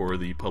and before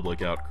the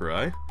public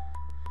outcry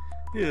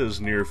is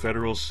near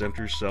Federal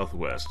Center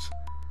Southwest.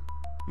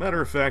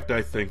 Matter of fact,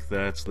 I think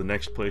that's the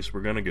next place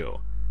we're gonna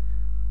go.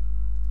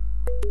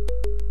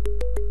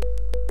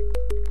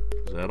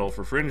 Is that all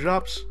for Fringe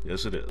Ops?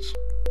 Yes, it is.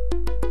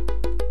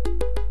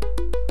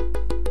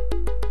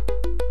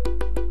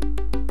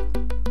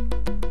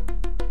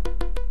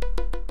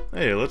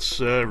 Hey, let's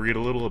read a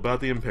little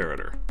about the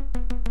Imperator.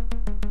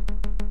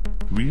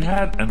 We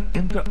had an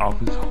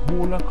inter-office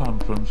Hola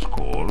conference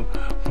call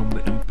from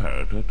the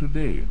Imperator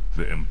today.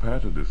 The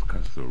Imperator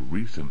discussed the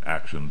recent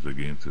actions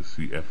against the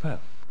CFF.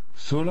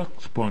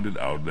 Solux pointed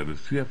out that the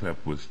CFF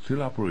was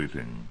still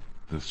operating.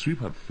 The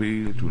sweep had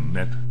failed to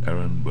net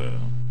Aaron Burr,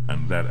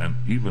 and that an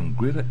even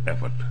greater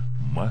effort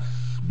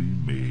must be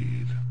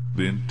made.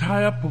 The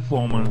entire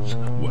performance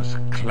was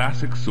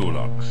classic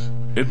Solux.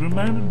 It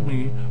reminded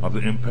me of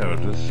the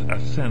Imperator's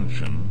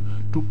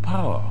ascension to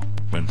power,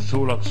 when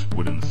Solux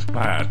would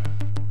inspire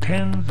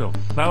tens of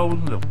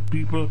thousands of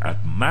people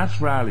at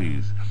mass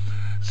rallies,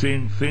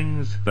 saying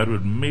things that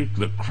would make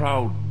the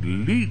crowd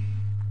leap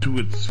to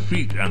its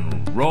feet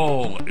and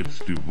roar its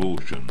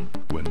devotion.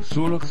 When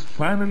Solux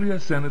finally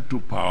ascended to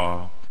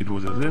power, it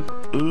was as if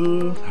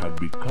Earth had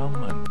become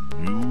a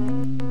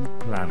new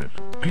planet.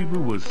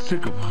 People were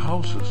sick of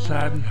how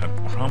society had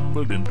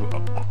crumbled into a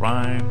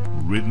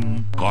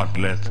crime-ridden,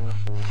 godless,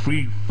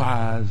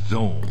 free-fire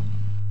zone.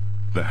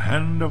 The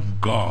Hand of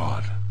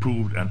God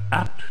proved an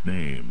apt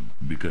name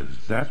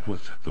because that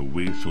was the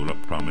way Solux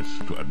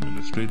promised to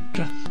administrate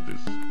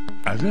justice,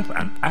 as if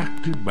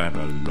enacted by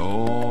the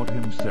Lord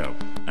himself,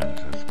 and it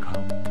has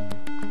come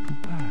to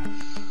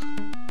pass.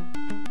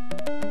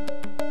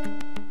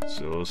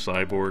 So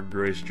Cyborg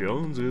Grace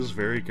Jones is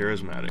very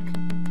charismatic.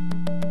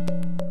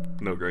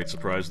 No great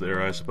surprise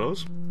there, I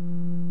suppose.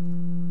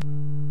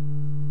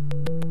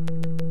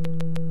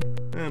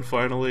 And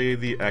finally,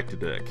 the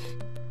Actadeck.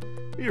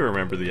 You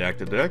remember the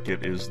Actadeck.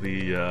 It is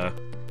the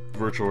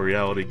virtual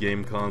reality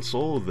game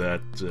console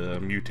that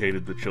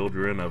mutated the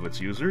children of its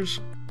users.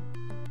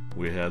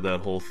 We had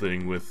that whole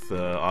thing with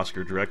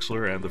Oscar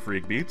Drexler and the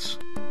Freak Beats.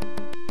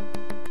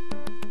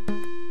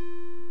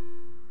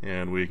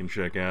 And we can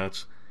check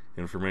out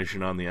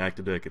Information on the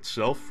Actadeck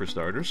itself, for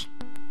starters.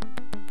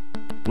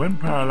 When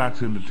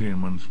Parallax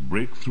Entertainment's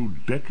breakthrough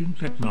decking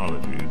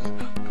technologies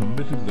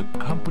permitted the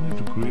company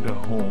to create a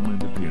home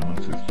entertainment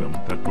system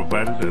that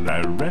provided a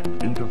direct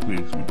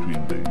interface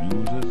between the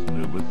user's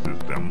nervous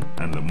system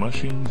and the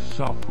machine's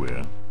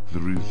software, the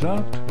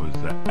result was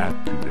the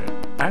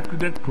Actadeck.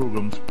 Actadeck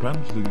programs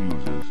plunge the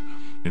users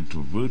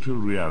into virtual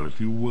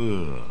reality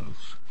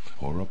worlds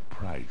for a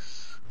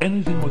price.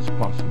 Anything was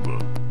possible,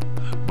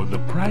 but the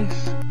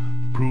price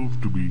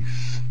proved to be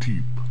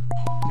steep.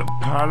 The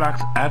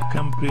Parallax ad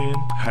campaign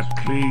had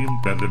claimed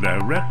that the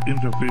direct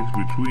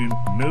interface between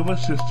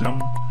nervous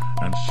system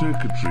and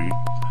circuitry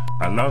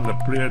allowed the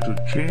player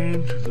to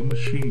change the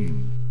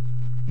machine.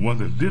 What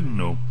they didn't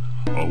know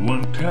or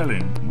weren't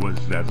telling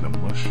was that the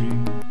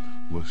machine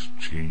was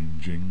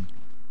changing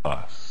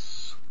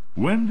us.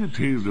 When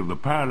details of the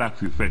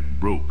parallax effect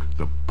broke,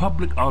 the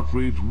public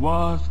outrage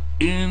was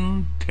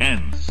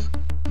intense.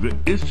 The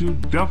issue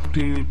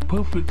dovetailed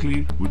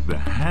perfectly with the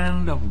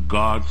hand of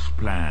God's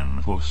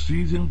plan for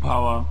seizing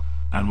power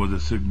and was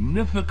a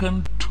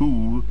significant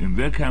tool in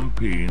their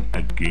campaign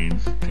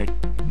against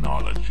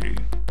technology.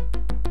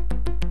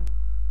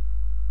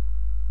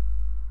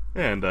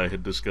 And I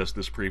had discussed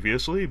this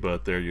previously,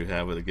 but there you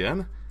have it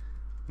again.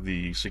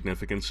 The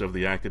significance of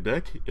the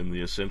Actadeck in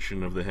the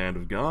ascension of the hand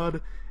of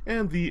God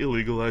and the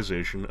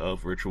illegalization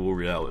of virtual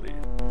reality.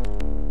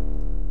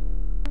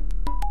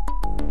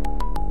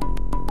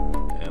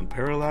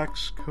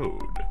 Parallax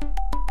Code.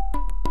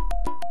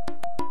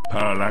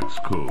 Parallax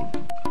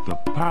Code. The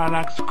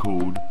Parallax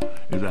Code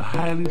is a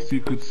highly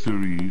secret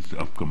series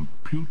of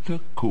computer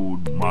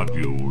code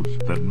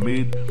modules that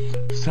made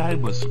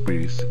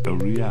cyberspace a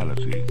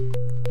reality.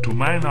 To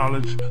my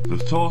knowledge, the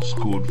source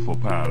code for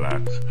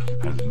Parallax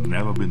has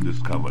never been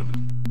discovered.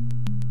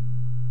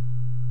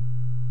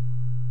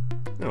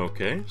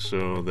 Okay,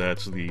 so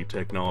that's the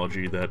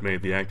technology that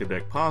made the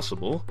Actadeck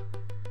possible.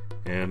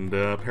 And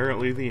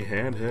apparently the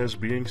hand has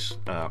been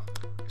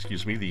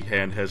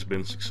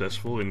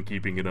successful in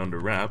keeping it under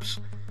wraps,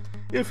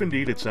 if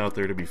indeed it's out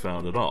there to be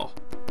found at all.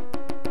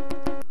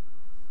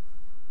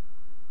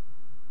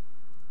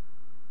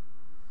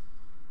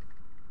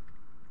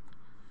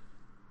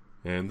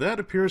 And that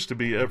appears to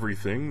be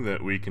everything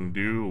that we can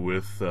do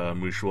with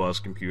Mouchoir's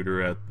computer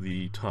at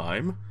the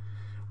time.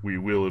 We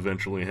will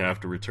eventually have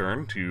to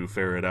return to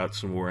ferret out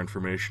some more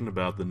information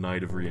about the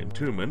Night of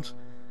Re-Entombment,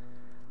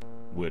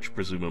 which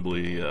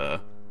presumably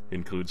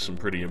includes some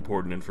pretty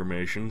important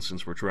information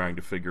since we're trying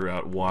to figure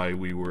out why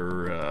we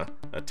were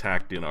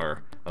attacked in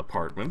our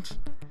apartment.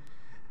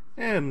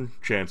 And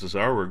chances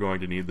are we're going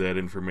to need that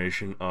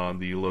information on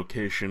the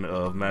location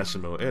of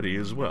Massimo Eddy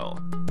as well.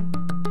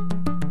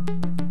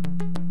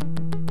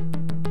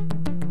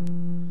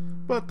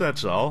 But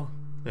that's all,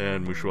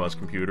 and Mouchoir's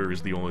computer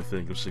is the only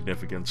thing of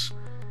significance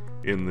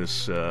in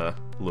this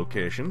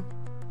location.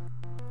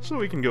 So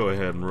we can go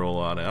ahead and roll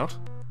on out.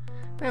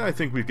 And I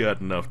think we've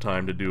got enough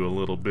time to do a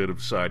little bit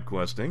of side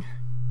questing.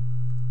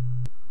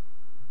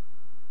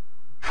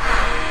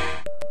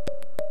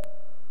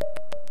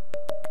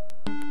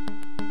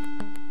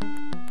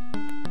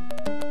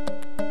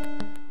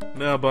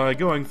 Now, by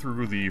going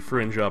through the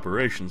Fringe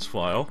Operations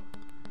file,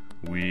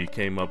 we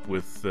came up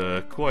with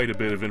quite a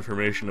bit of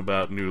information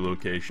about new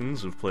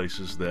locations of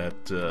places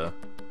that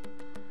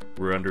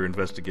were under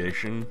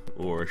investigation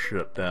or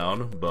shut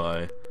down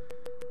by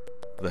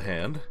the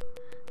Hand.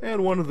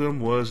 And one of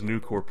them was New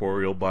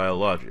Corporeal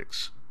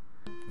Biologics,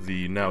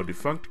 the now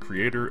defunct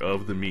creator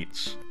of the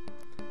meats.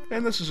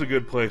 And this is a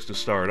good place to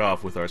start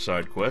off with our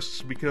side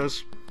quests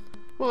because,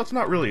 well, it's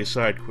not really a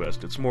side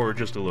quest, it's more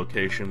just a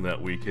location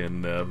that we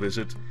can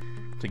visit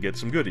to get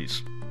some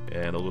goodies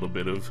and a little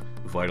bit of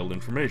vital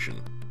information.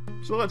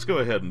 So let's go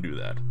ahead and do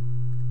that.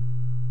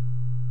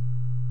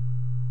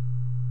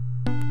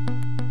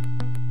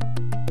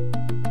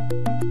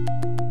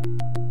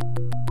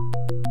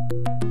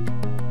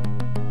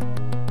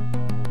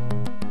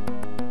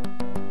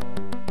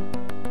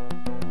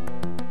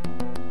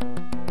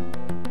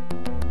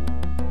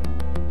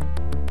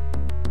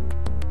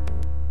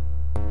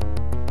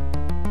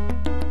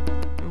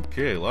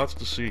 Okay, lots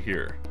to see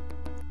here.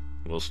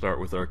 We'll start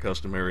with our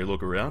customary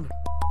look around.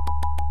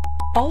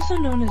 Also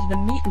known as the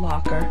meat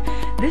locker,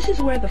 this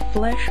is where the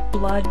flesh,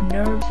 blood,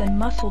 nerves, and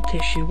muscle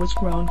tissue was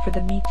grown for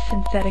the meat's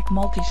synthetic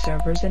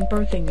multi-servers and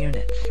birthing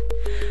units.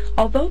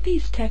 Although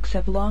these techs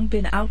have long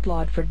been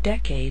outlawed for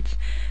decades,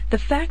 the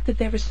fact that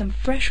there is some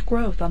fresh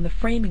growth on the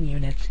framing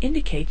units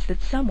indicates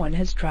that someone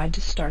has tried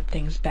to start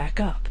things back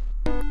up.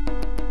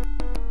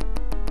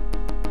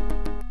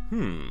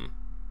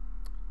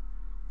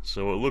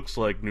 So it looks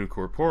like new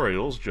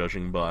corporeals,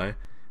 judging by,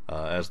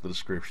 as the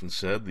description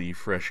said, the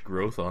fresh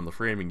growth on the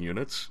framing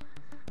units.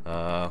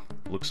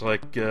 Looks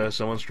like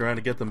someone's trying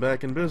to get them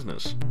back in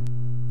business.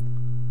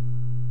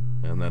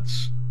 And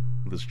that's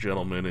this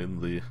gentleman in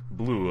the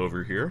blue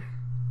over here.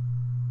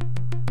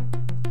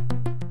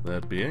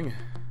 That being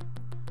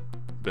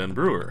Ben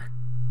Brewer.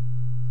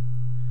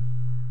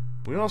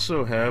 We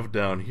also have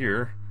down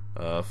here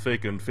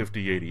Facon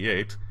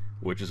 5088,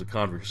 which is a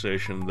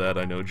conversation that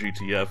I know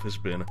GTF has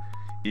been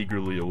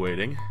eagerly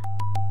awaiting.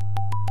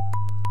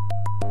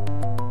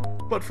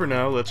 But for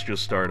now, let's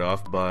just start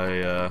off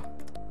by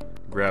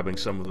grabbing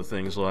some of the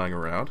things lying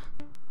around.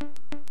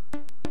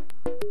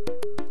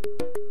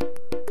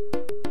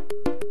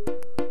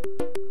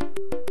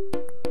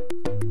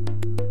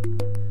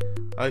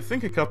 I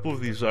think a couple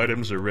of these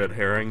items are red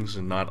herrings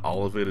and not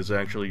all of it is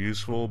actually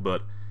useful,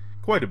 but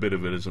quite a bit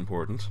of it is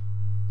important.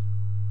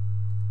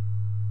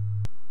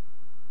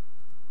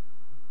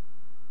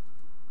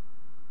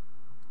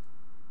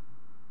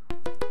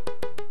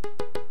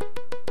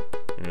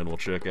 And we'll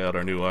check out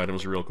our new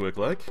items real quick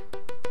like.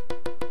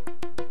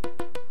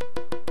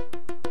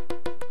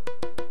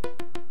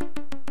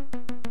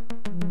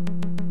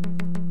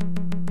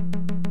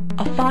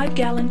 A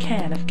 5-gallon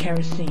can of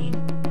kerosene.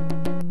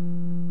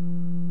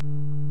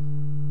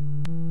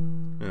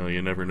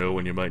 You never know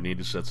when you might need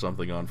to set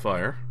something on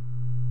fire.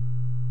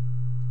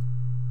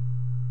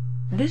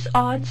 This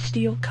odd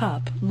steel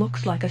cup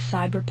looks like a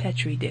cyber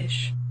Petri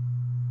dish.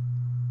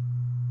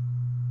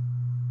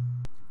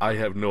 I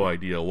have no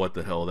idea what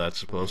the hell that's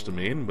supposed to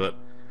mean, but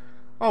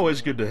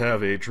always good to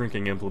have a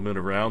drinking implement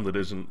around that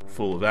isn't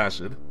full of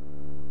acid.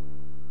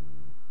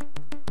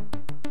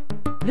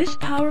 This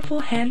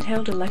powerful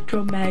handheld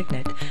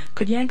electromagnet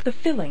could yank the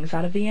fillings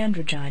out of the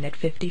androgyne at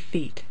 50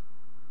 feet.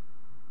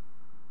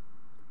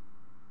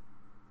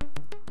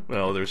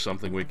 Well, there's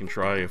something we can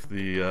try if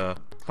the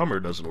Hummer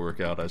doesn't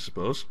work out, I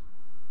suppose.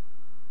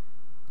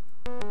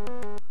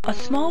 A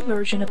small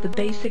version of the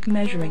basic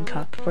measuring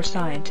cup for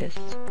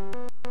scientists.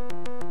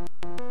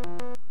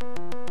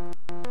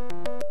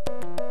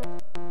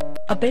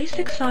 A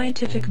basic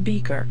scientific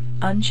beaker,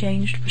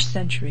 unchanged for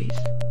centuries.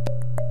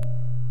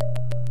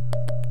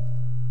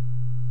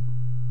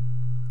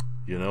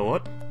 You know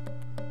what?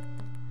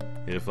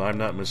 If I'm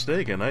not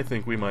mistaken, I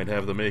think we might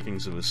have the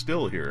makings of a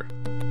still here.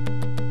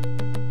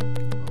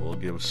 We'll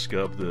give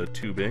Scub the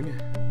tubing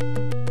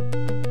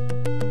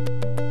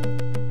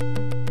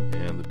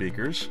and the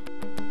beakers.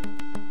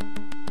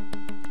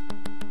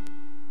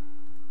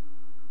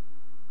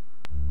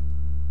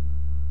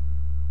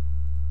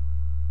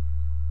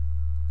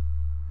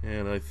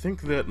 And I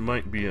think that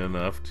might be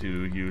enough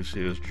to use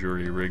his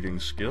jury rigging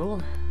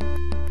skill.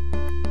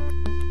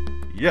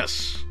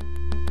 Yes!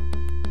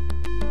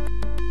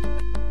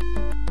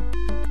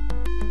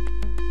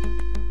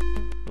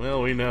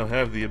 Well, we now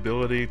have the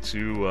ability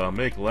to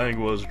make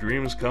Langlois'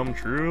 dreams come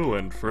true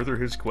and further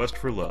his quest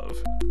for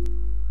love.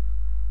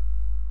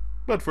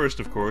 But first,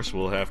 of course,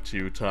 we'll have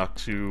to talk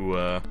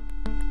to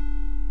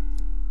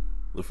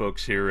the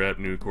folks here at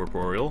New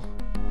Corporeal.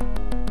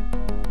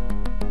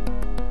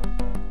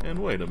 And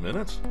wait a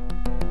minute.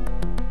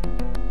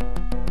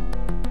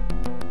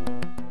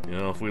 You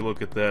know, if we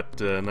look at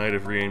that Night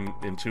of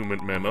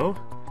Re-Entombment memo,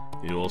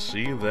 you'll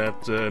see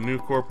that New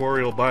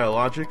Corporeal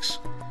Biologics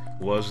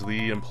was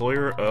the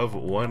employer of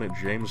one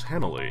James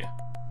Hennelly.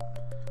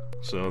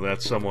 So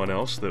that's someone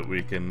else that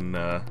we can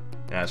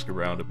ask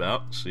around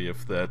about, see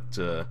if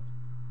that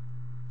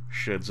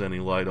sheds any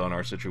light on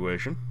our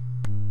situation.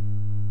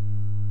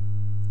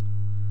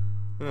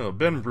 Oh,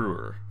 Ben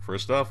Brewer.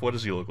 First off, what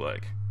does he look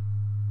like?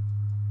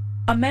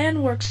 A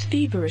man works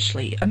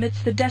feverishly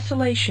amidst the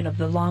desolation of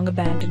the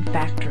long-abandoned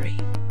factory.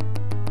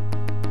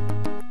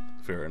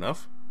 Fair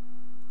enough.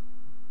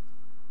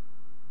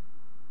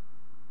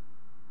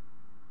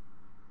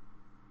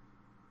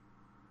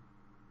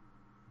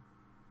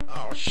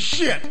 Oh,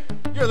 shit!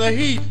 You're the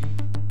heat!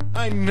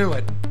 I knew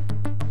it!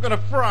 I'm gonna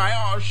fry!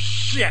 Oh,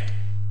 shit!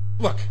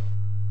 Look,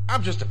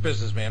 I'm just a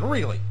businessman,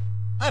 really.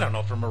 I don't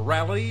know for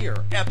morality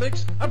or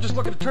ethics. I'm just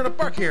looking to turn a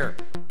buck here.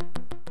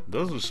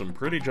 Those are some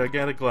pretty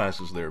gigantic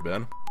glasses there,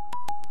 Ben.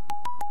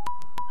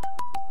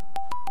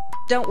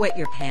 Don't wet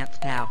your pants,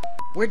 pal.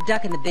 We're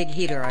ducking the big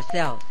heater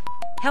ourselves.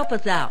 Help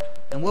us out,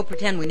 and we'll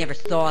pretend we never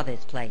saw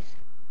this place.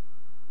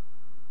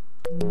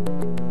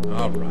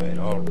 All right,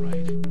 all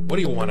right. What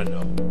do you want to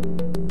know?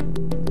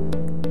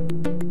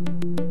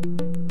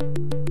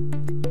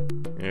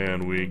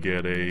 And we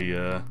get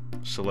a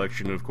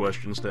selection of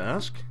questions to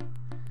ask.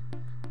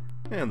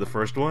 And the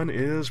first one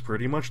is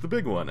pretty much the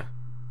big one.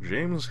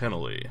 James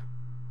Hennelly.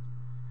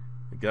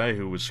 The guy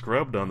who was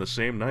scrubbed on the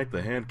same night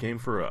the hand came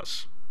for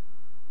us.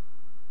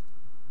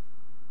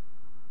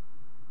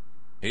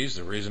 He's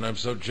the reason I'm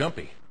so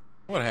jumpy.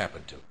 What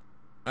happened to him?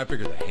 I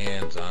figured the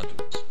hand's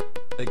onto us.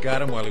 They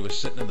got him while he was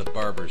sitting in the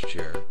barber's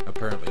chair.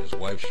 Apparently his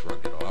wife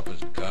shrugged it off as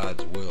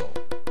God's will.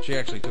 She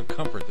actually took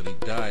comfort that he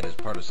died as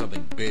part of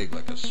something big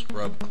like a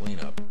scrub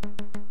cleanup.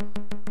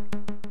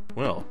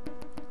 Well,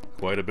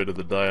 quite a bit of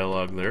the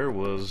dialogue there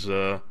was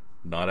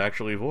not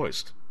actually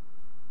voiced.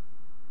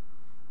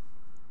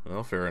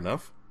 Well, fair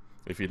enough.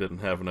 If you didn't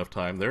have enough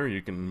time there,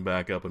 you can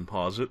back up and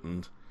pause it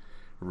and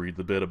read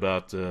the bit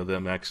about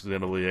them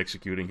accidentally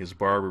executing his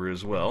barber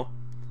as well.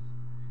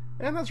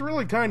 And that's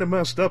really kind of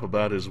messed up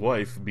about his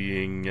wife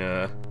being,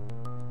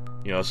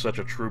 such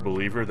a true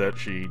believer that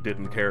she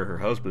didn't care her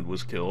husband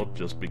was killed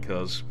just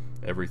because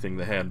everything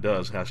the hand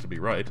does has to be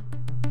right.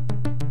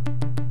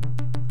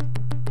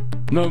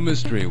 No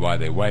mystery why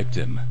they wiped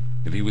him.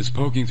 If he was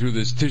poking through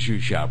this tissue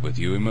shop with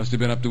you, he must have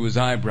been up to his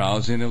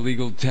eyebrows in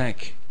illegal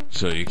tech.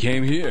 So you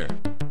came here.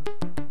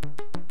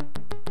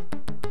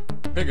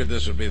 Figured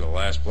this would be the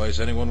last place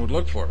anyone would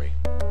look for me.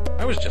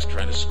 I was just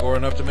trying to score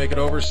enough to make it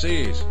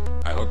overseas.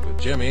 I hooked with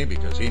Jimmy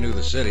because he knew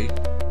the city,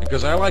 and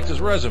because I liked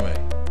his resume.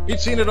 He'd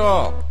seen it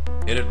all,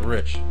 hit it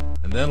rich,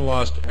 and then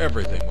lost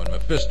everything when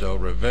Mephisto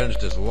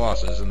revenged his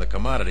losses in the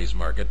commodities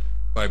market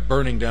by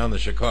burning down the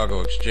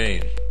Chicago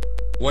Exchange.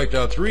 Wiped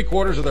out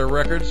 3/4 of their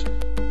records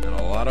and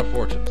a lot of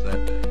fortunes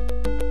that day.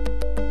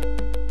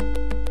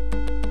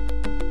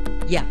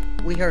 Yeah,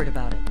 we heard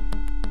about it.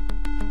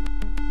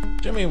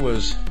 Jimmy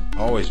was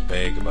always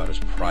vague about his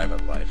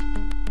private life.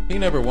 He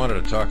never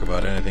wanted to talk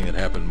about anything that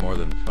happened more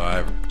than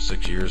 5 or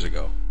 6 years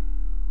ago.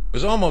 It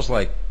was almost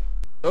like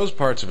those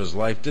parts of his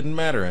life didn't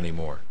matter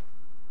anymore.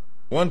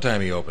 One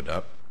time he opened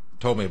up,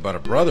 told me about a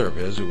brother of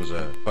his who was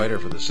a fighter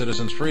for the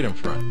Citizens Freedom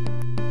Front.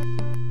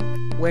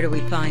 Where do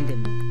we find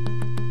him?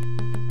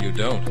 You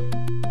don't.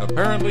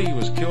 Apparently he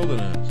was killed in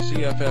a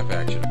CFF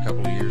action a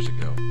couple of years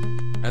ago.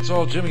 That's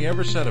all Jimmy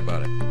ever said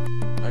about it.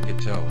 I could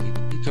tell.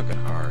 He took it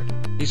hard.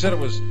 He said it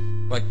was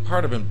like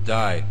part of him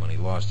died when he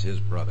lost his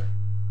brother.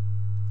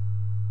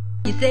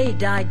 You say he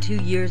died 2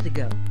 years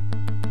ago.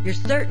 You're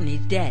certain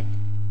he's dead?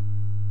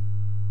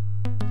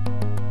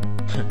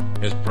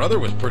 His brother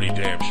was pretty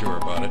damn sure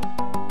about it.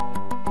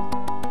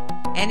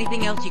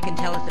 Anything else you can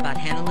tell us about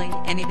Hanley?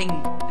 Anything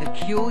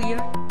peculiar?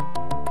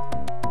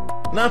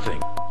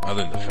 Nothing,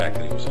 other than the fact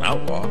that he was an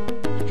outlaw.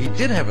 He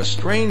did have a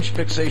strange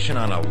fixation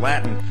on a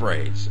Latin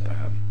phrase.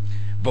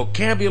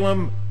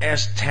 Vocabulum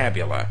est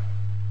tabula.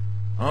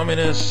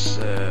 Hominis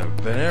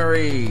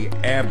venere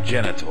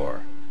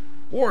abgenitor.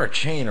 Wore a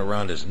chain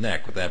around his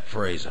neck with that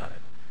phrase on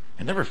it.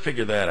 I never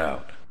figured that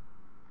out.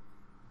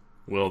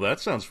 Well,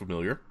 that sounds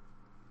familiar.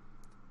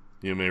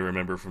 You may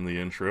remember from the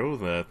intro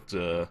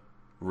that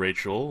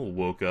Rachel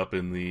woke up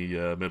in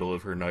the middle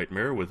of her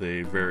nightmare with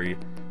a very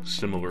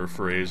similar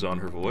phrase on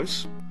her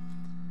voice.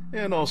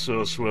 And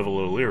also Swivel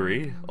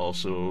O'Leary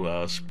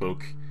also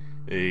spoke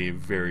a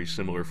very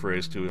similar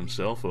phrase to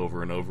himself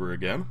over and over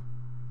again.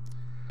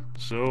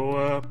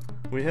 So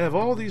we have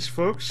all these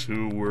folks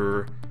who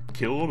were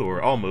killed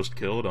or almost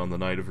killed on the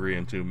night of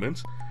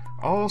reentombment,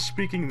 all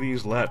speaking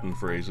these Latin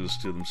phrases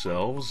to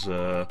themselves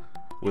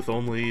with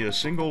only a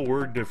single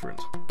word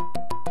different.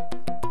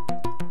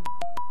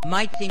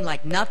 Might seem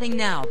like nothing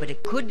now, but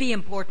it could be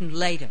important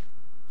later.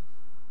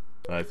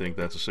 I think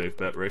that's a safe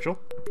bet, Rachel.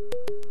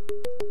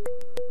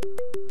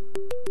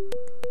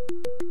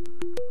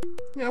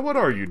 Yeah, what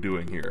are you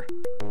doing here?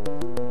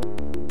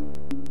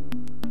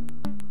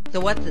 So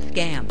what's the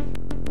scam?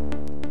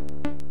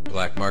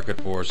 Black market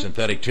for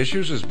synthetic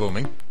tissues is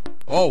booming.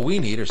 All we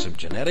need are some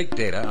genetic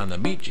data on the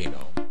meat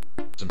genome,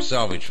 some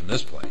salvage from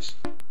this place,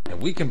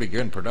 and we can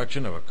begin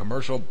production of a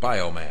commercial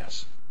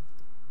biomass.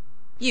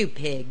 You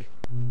pig.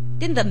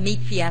 Didn't the meat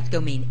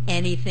fiasco mean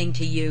anything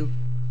to you?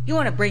 You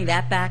want to bring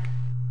that back?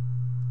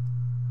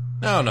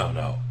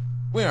 No.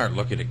 We aren't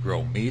looking to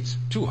grow meats.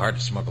 Too hard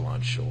to smuggle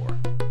on shore.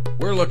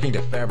 We're looking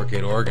to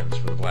fabricate organs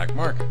for the black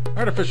market.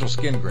 Artificial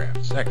skin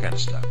grafts, that kind of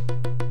stuff.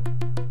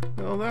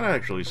 Well, that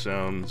actually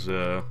sounds,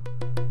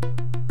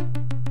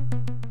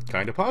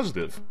 kind of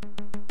positive.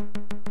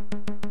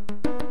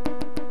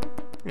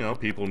 You know,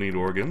 people need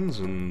organs,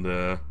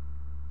 and,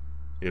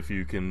 if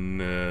you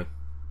can,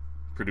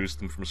 produce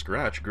them from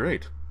scratch,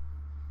 great.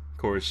 Of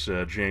course,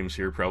 James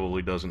here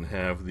probably doesn't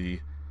have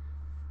the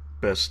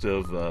best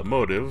of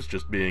motives,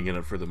 just being in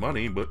it for the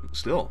money, but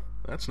still,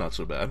 that's not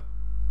so bad.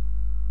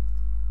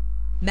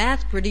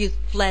 Mass-produced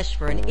flesh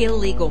for an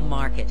illegal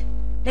market.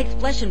 Makes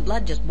flesh and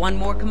blood just one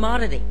more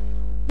commodity.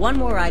 One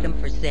more item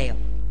for sale.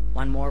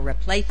 One more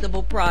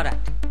replaceable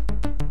product.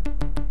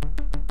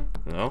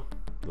 Well,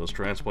 those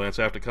transplants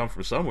have to come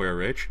from somewhere,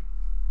 Rach.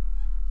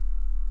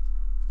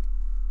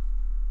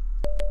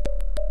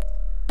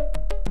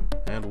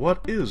 And what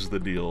is the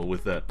deal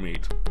with that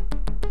meat?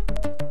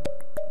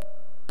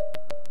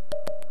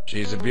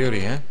 She's a beauty,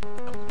 huh?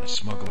 I'm gonna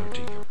smuggle her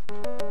to Europe.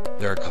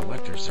 There are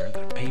collectors there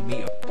that pay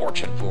me a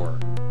fortune for her.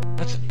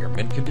 That's a near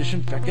mint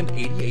condition feckin'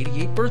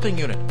 8088 birthing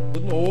unit. A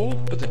little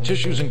old, but the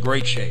tissue's in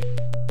great shape.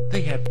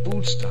 They had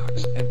food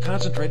stocks and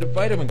concentrated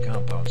vitamin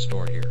compounds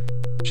stored here.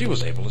 She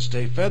was able to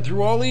stay fed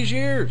through all these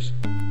years.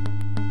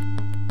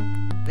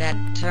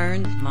 That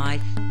turns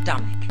my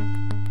stomach.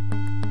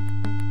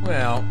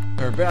 Well,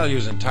 her value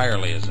is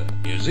entirely as a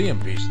museum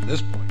piece at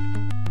this point.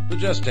 The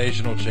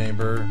gestational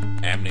chamber,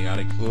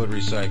 amniotic fluid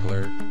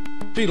recycler,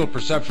 fetal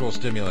perceptual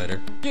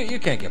stimulator. You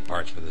can't get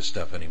parts for this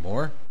stuff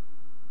anymore.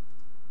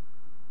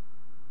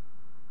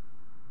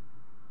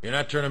 You're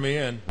not turning me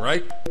in,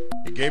 right?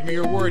 You gave me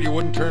your word you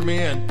wouldn't turn me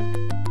in.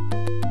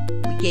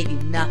 We gave you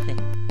nothing.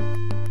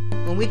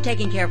 When we've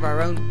taken care of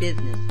our own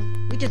business,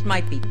 we just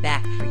might be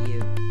back for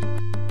you.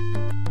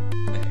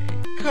 Hey,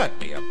 cut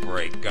me a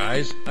break,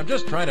 guys. I'm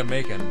just trying to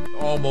make an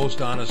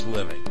almost honest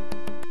living.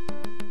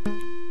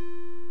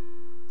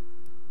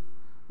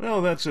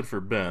 Well, that's it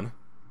for Ben.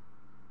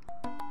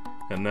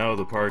 And now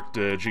the part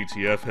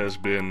GTF has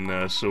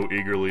been so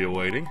eagerly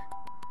awaiting.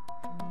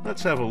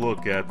 Let's have a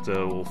look at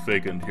old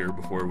Fagin here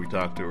before we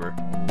talk to her.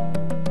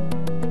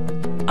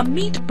 A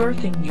meat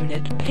birthing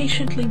unit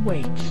patiently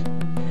waits.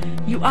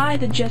 You eye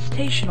the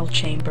gestational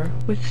chamber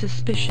with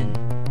suspicion.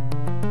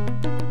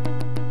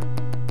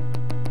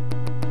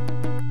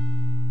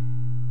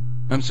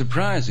 I'm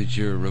surprised at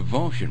your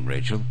revulsion,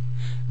 Rachel.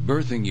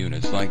 Birthing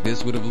units like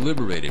this would have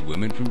liberated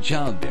women from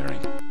childbearing.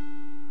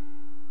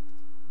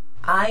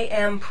 I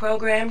am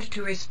programmed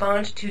to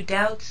respond to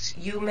doubts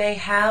you may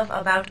have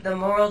about the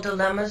moral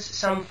dilemmas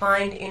some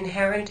find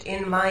inherent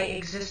in my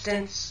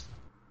existence.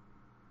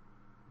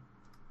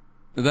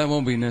 That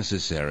won't be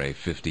necessary,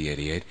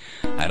 5088.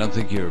 I don't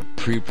think your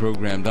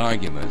pre-programmed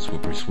arguments will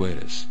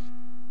persuade us.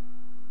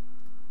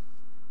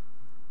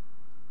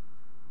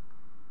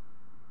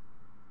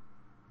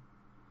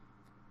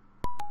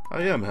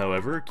 I am,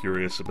 however,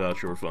 curious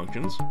about your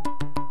functions.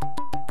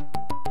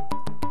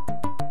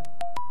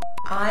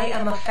 I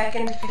am a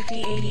fecund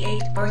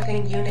 5088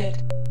 birthing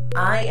unit.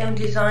 I am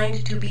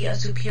designed to be a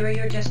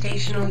superior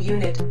gestational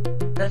unit.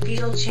 The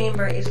fetal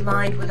chamber is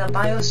lined with a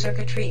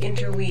biocircuitry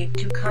interweave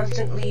to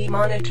constantly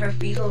monitor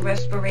fetal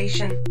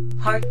respiration,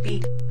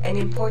 heartbeat, and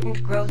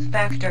important growth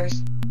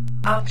factors.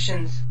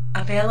 Options: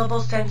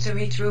 available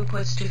sensory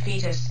throughputs to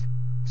fetus,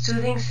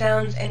 soothing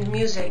sounds and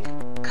music,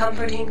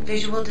 comforting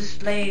visual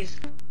displays,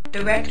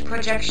 direct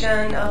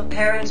projection of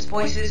parents'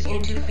 voices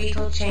into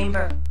fetal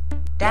chamber,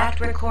 DAT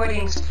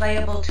recordings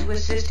playable to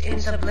assist in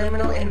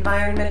subliminal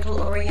environmental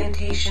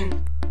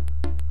orientation.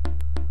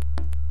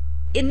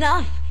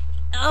 Enough!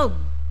 Oh,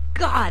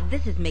 God,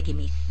 this is making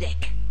me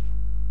sick.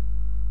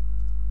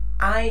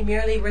 I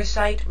merely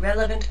recite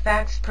relevant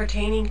facts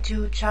pertaining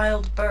to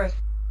childbirth.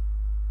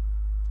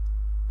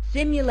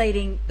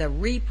 Simulating the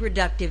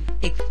reproductive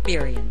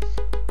experience.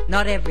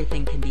 Not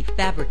everything can be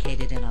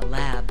fabricated in a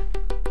lab.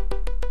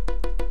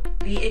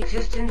 The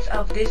existence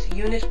of this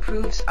unit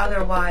proves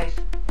otherwise.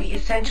 The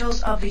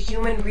essentials of the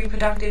human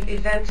reproductive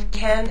events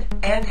can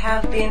and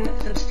have been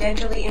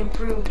substantially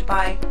improved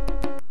by...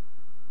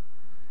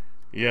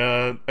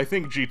 Yeah, I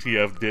think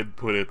GTF did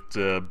put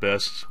it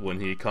best when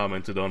he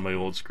commented on my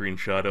old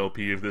screenshot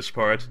LP of this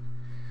part.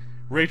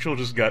 Rachel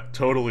just got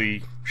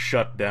totally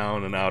shut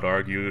down and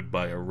out-argued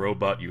by a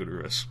robot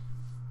uterus.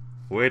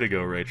 Way to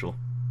go, Rachel.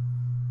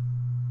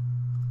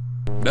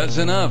 That's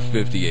enough,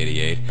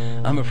 5088.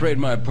 I'm afraid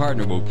my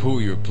partner will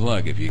pull your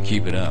plug if you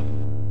keep it up.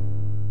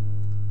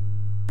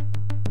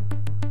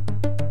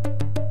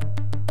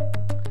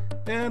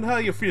 And how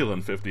you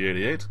feeling,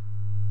 5088?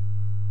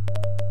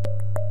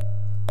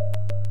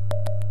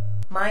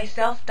 My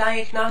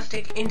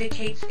self-diagnostic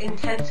indicates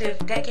intensive,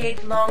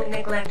 decades-long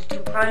neglect to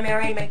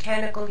primary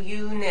mechanical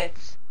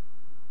units.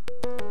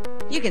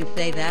 You can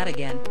say that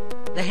again.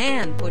 The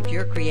hand put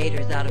your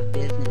creators out of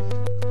business.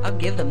 I'll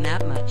give them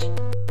that much.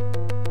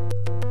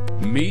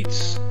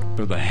 Meats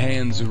or the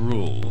hands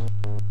rule?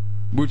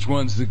 Which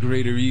one's the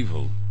greater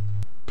evil?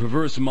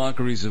 Perverse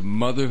mockeries of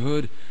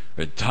motherhood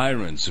or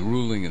tyrants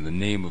ruling in the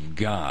name of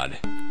God?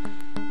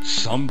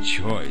 Some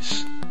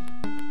choice.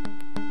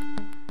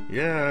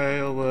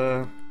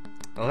 Yeah,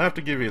 I'll have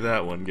to give you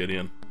that one,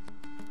 Gideon.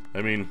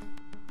 I mean,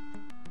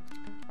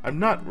 I'm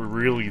not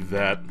really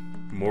that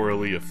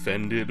morally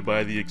offended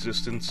by the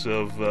existence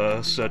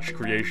of such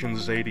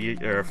creations as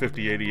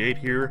 5088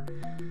 here,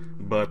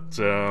 but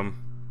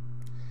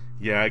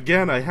yeah,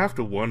 again, I have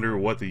to wonder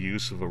what the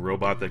use of a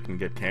robot that can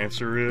get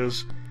cancer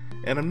is,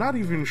 and I'm not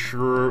even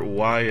sure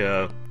why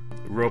a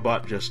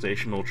robot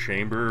gestational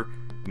chamber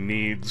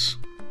needs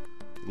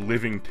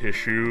living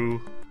tissue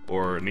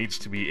or needs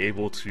to be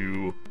able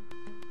to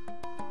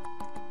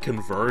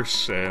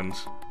converse and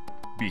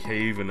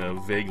behave in a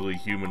vaguely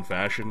human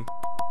fashion.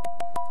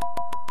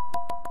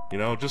 You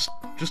know, just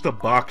a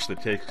box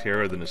that takes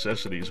care of the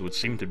necessities would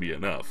seem to be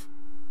enough.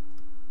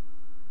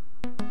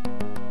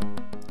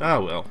 Ah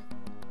well.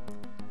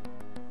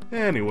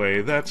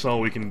 Anyway, that's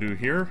all we can do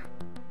here.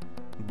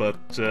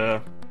 But,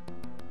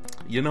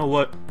 you know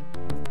what?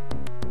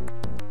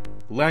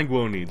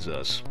 Langwo needs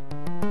us.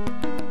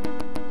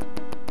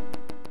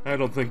 I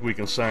don't think we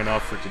can sign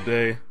off for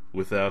today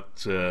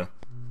without,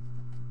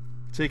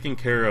 taking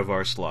care of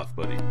our sloth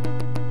buddy.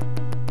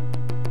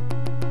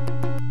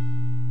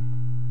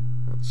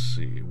 Let's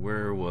see,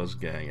 where was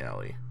Gang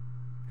Alley?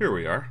 Here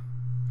we are.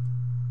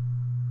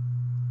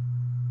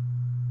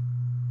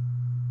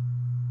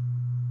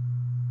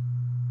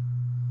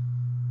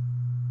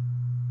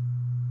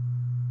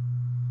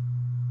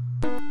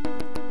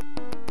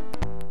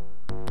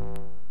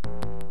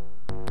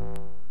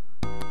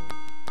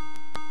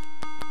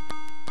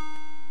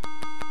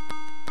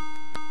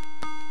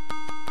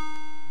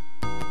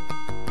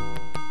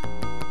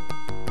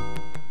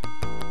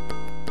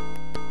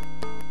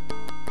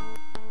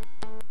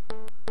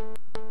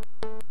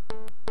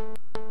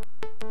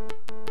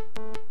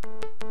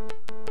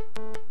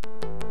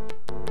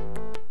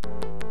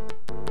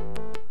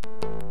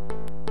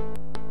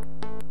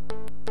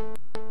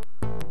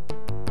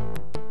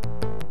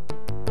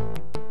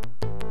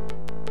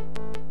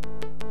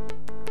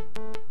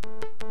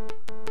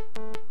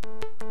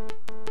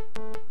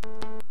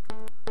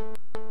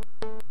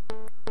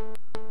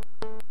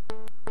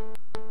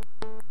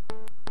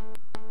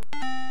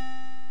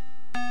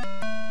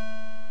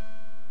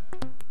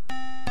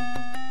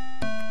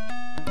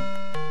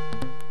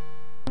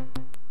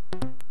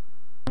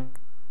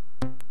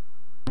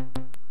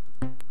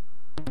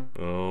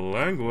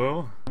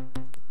 Langwell.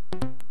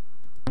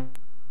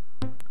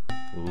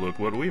 Look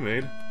what we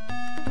made.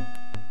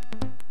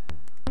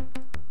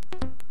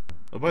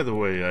 Oh, by the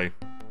way, I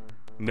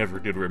never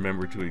did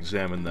remember to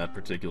examine that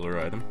particular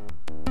item.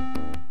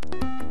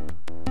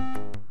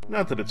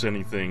 Not that it's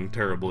anything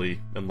terribly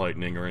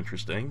enlightening or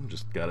interesting,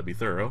 just gotta be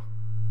thorough.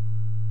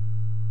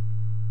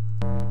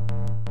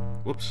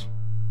 Whoops.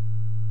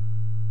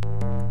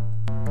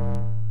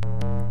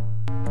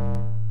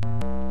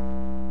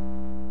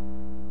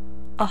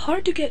 A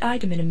hard-to-get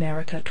item in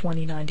America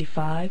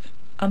 2095,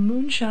 a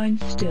moonshine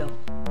still.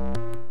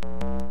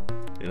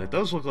 And it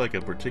does look like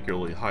a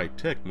particularly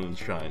high-tech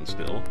moonshine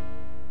still.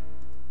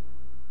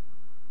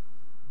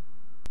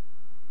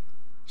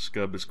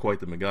 Scub is quite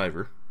the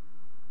MacGyver.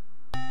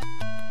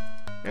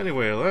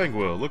 Anyway,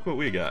 Langwell, look what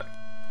we got.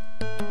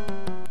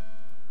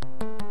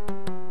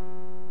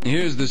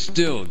 Here's the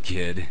still,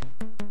 kid.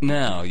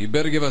 Now, you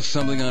better give us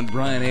something on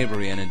Brian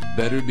Avery, and it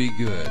better be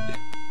good.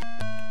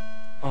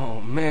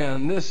 Oh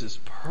man, this is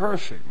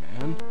perfect,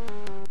 man.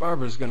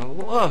 Barbara's gonna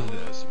love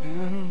this,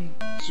 man.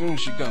 As soon as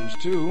she comes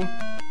to.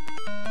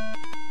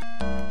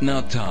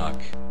 Now talk.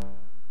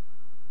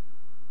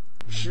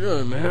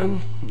 Sure,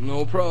 man.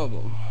 No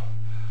problem.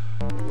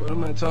 What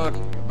am I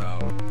talking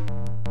about?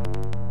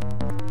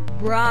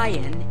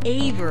 Brian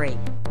Avery.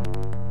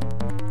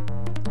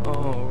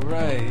 Oh,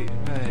 right.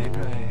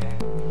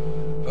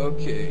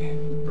 Okay,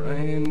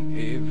 Brian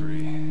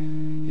Avery.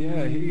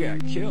 Yeah, he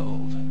got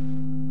killed.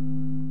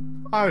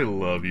 I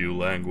love you,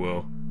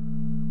 Langwell.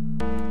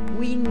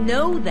 We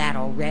know that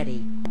already.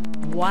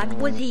 What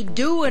was he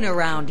doing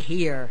around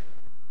here?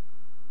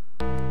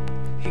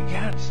 He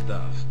got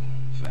stuff.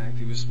 In fact,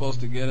 he was supposed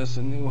to get us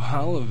a new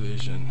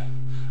holovision.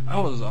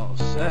 I was all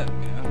set,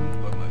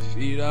 man. Put my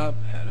feet up,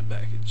 had a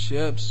bag of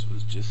chips,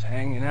 was just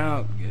hanging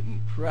out,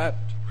 getting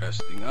prepped,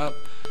 resting up.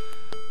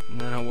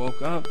 And then I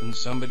woke up and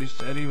somebody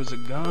said he was a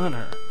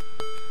goner.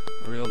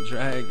 A real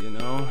drag, you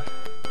know.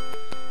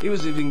 He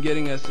was even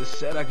getting us a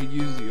set I could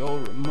use the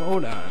old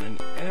remote on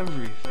and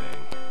everything.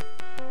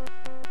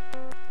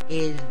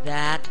 Is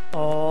that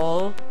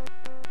all?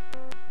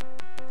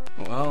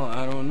 Well,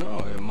 I don't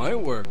know. It might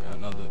work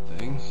on other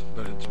things,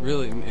 but it's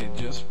really made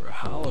just for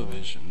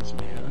holovisions,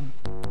 man.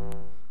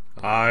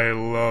 I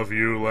love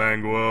you,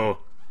 Langwell.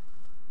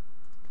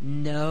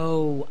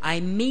 No, I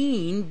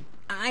mean,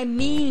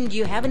 do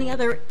you have any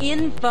other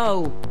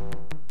info?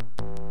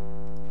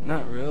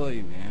 Not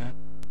really, man.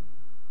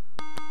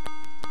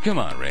 Come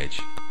on,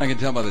 Rach. I can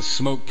tell by the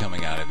smoke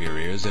coming out of your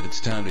ears that it's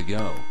time to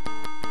go.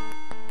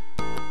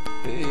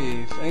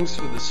 Hey, thanks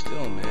for the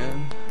still,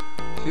 man.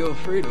 Feel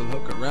free to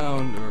look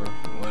around or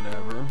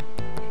whatever,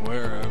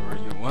 wherever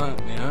you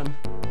want, man.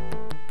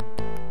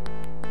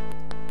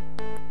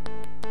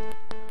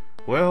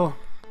 Well,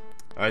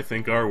 I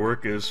think our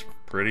work is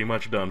pretty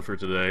much done for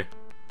today.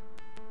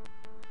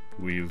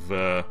 We've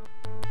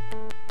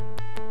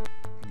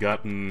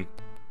gotten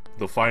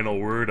the final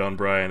word on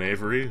Brian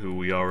Avery, who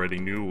we already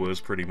knew was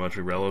pretty much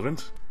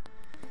irrelevant,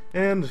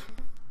 and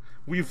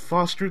we've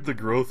fostered the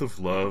growth of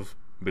love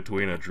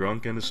between a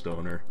drunk and a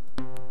stoner.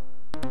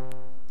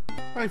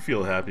 I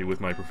feel happy with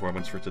my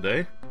performance for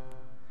today.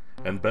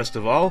 And best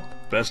of all,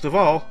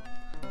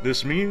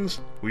 this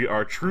means we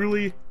are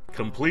truly,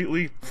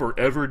 completely,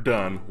 forever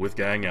done with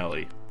Gang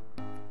Alley.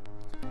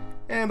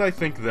 And I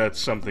think that's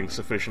something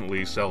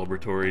sufficiently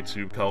celebratory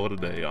to call it a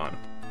day on.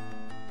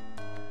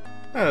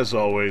 As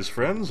always,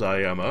 friends,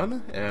 I am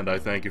Un, and I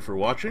thank you for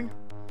watching,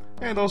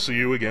 and I'll see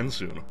you again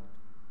soon.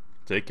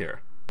 Take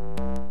care.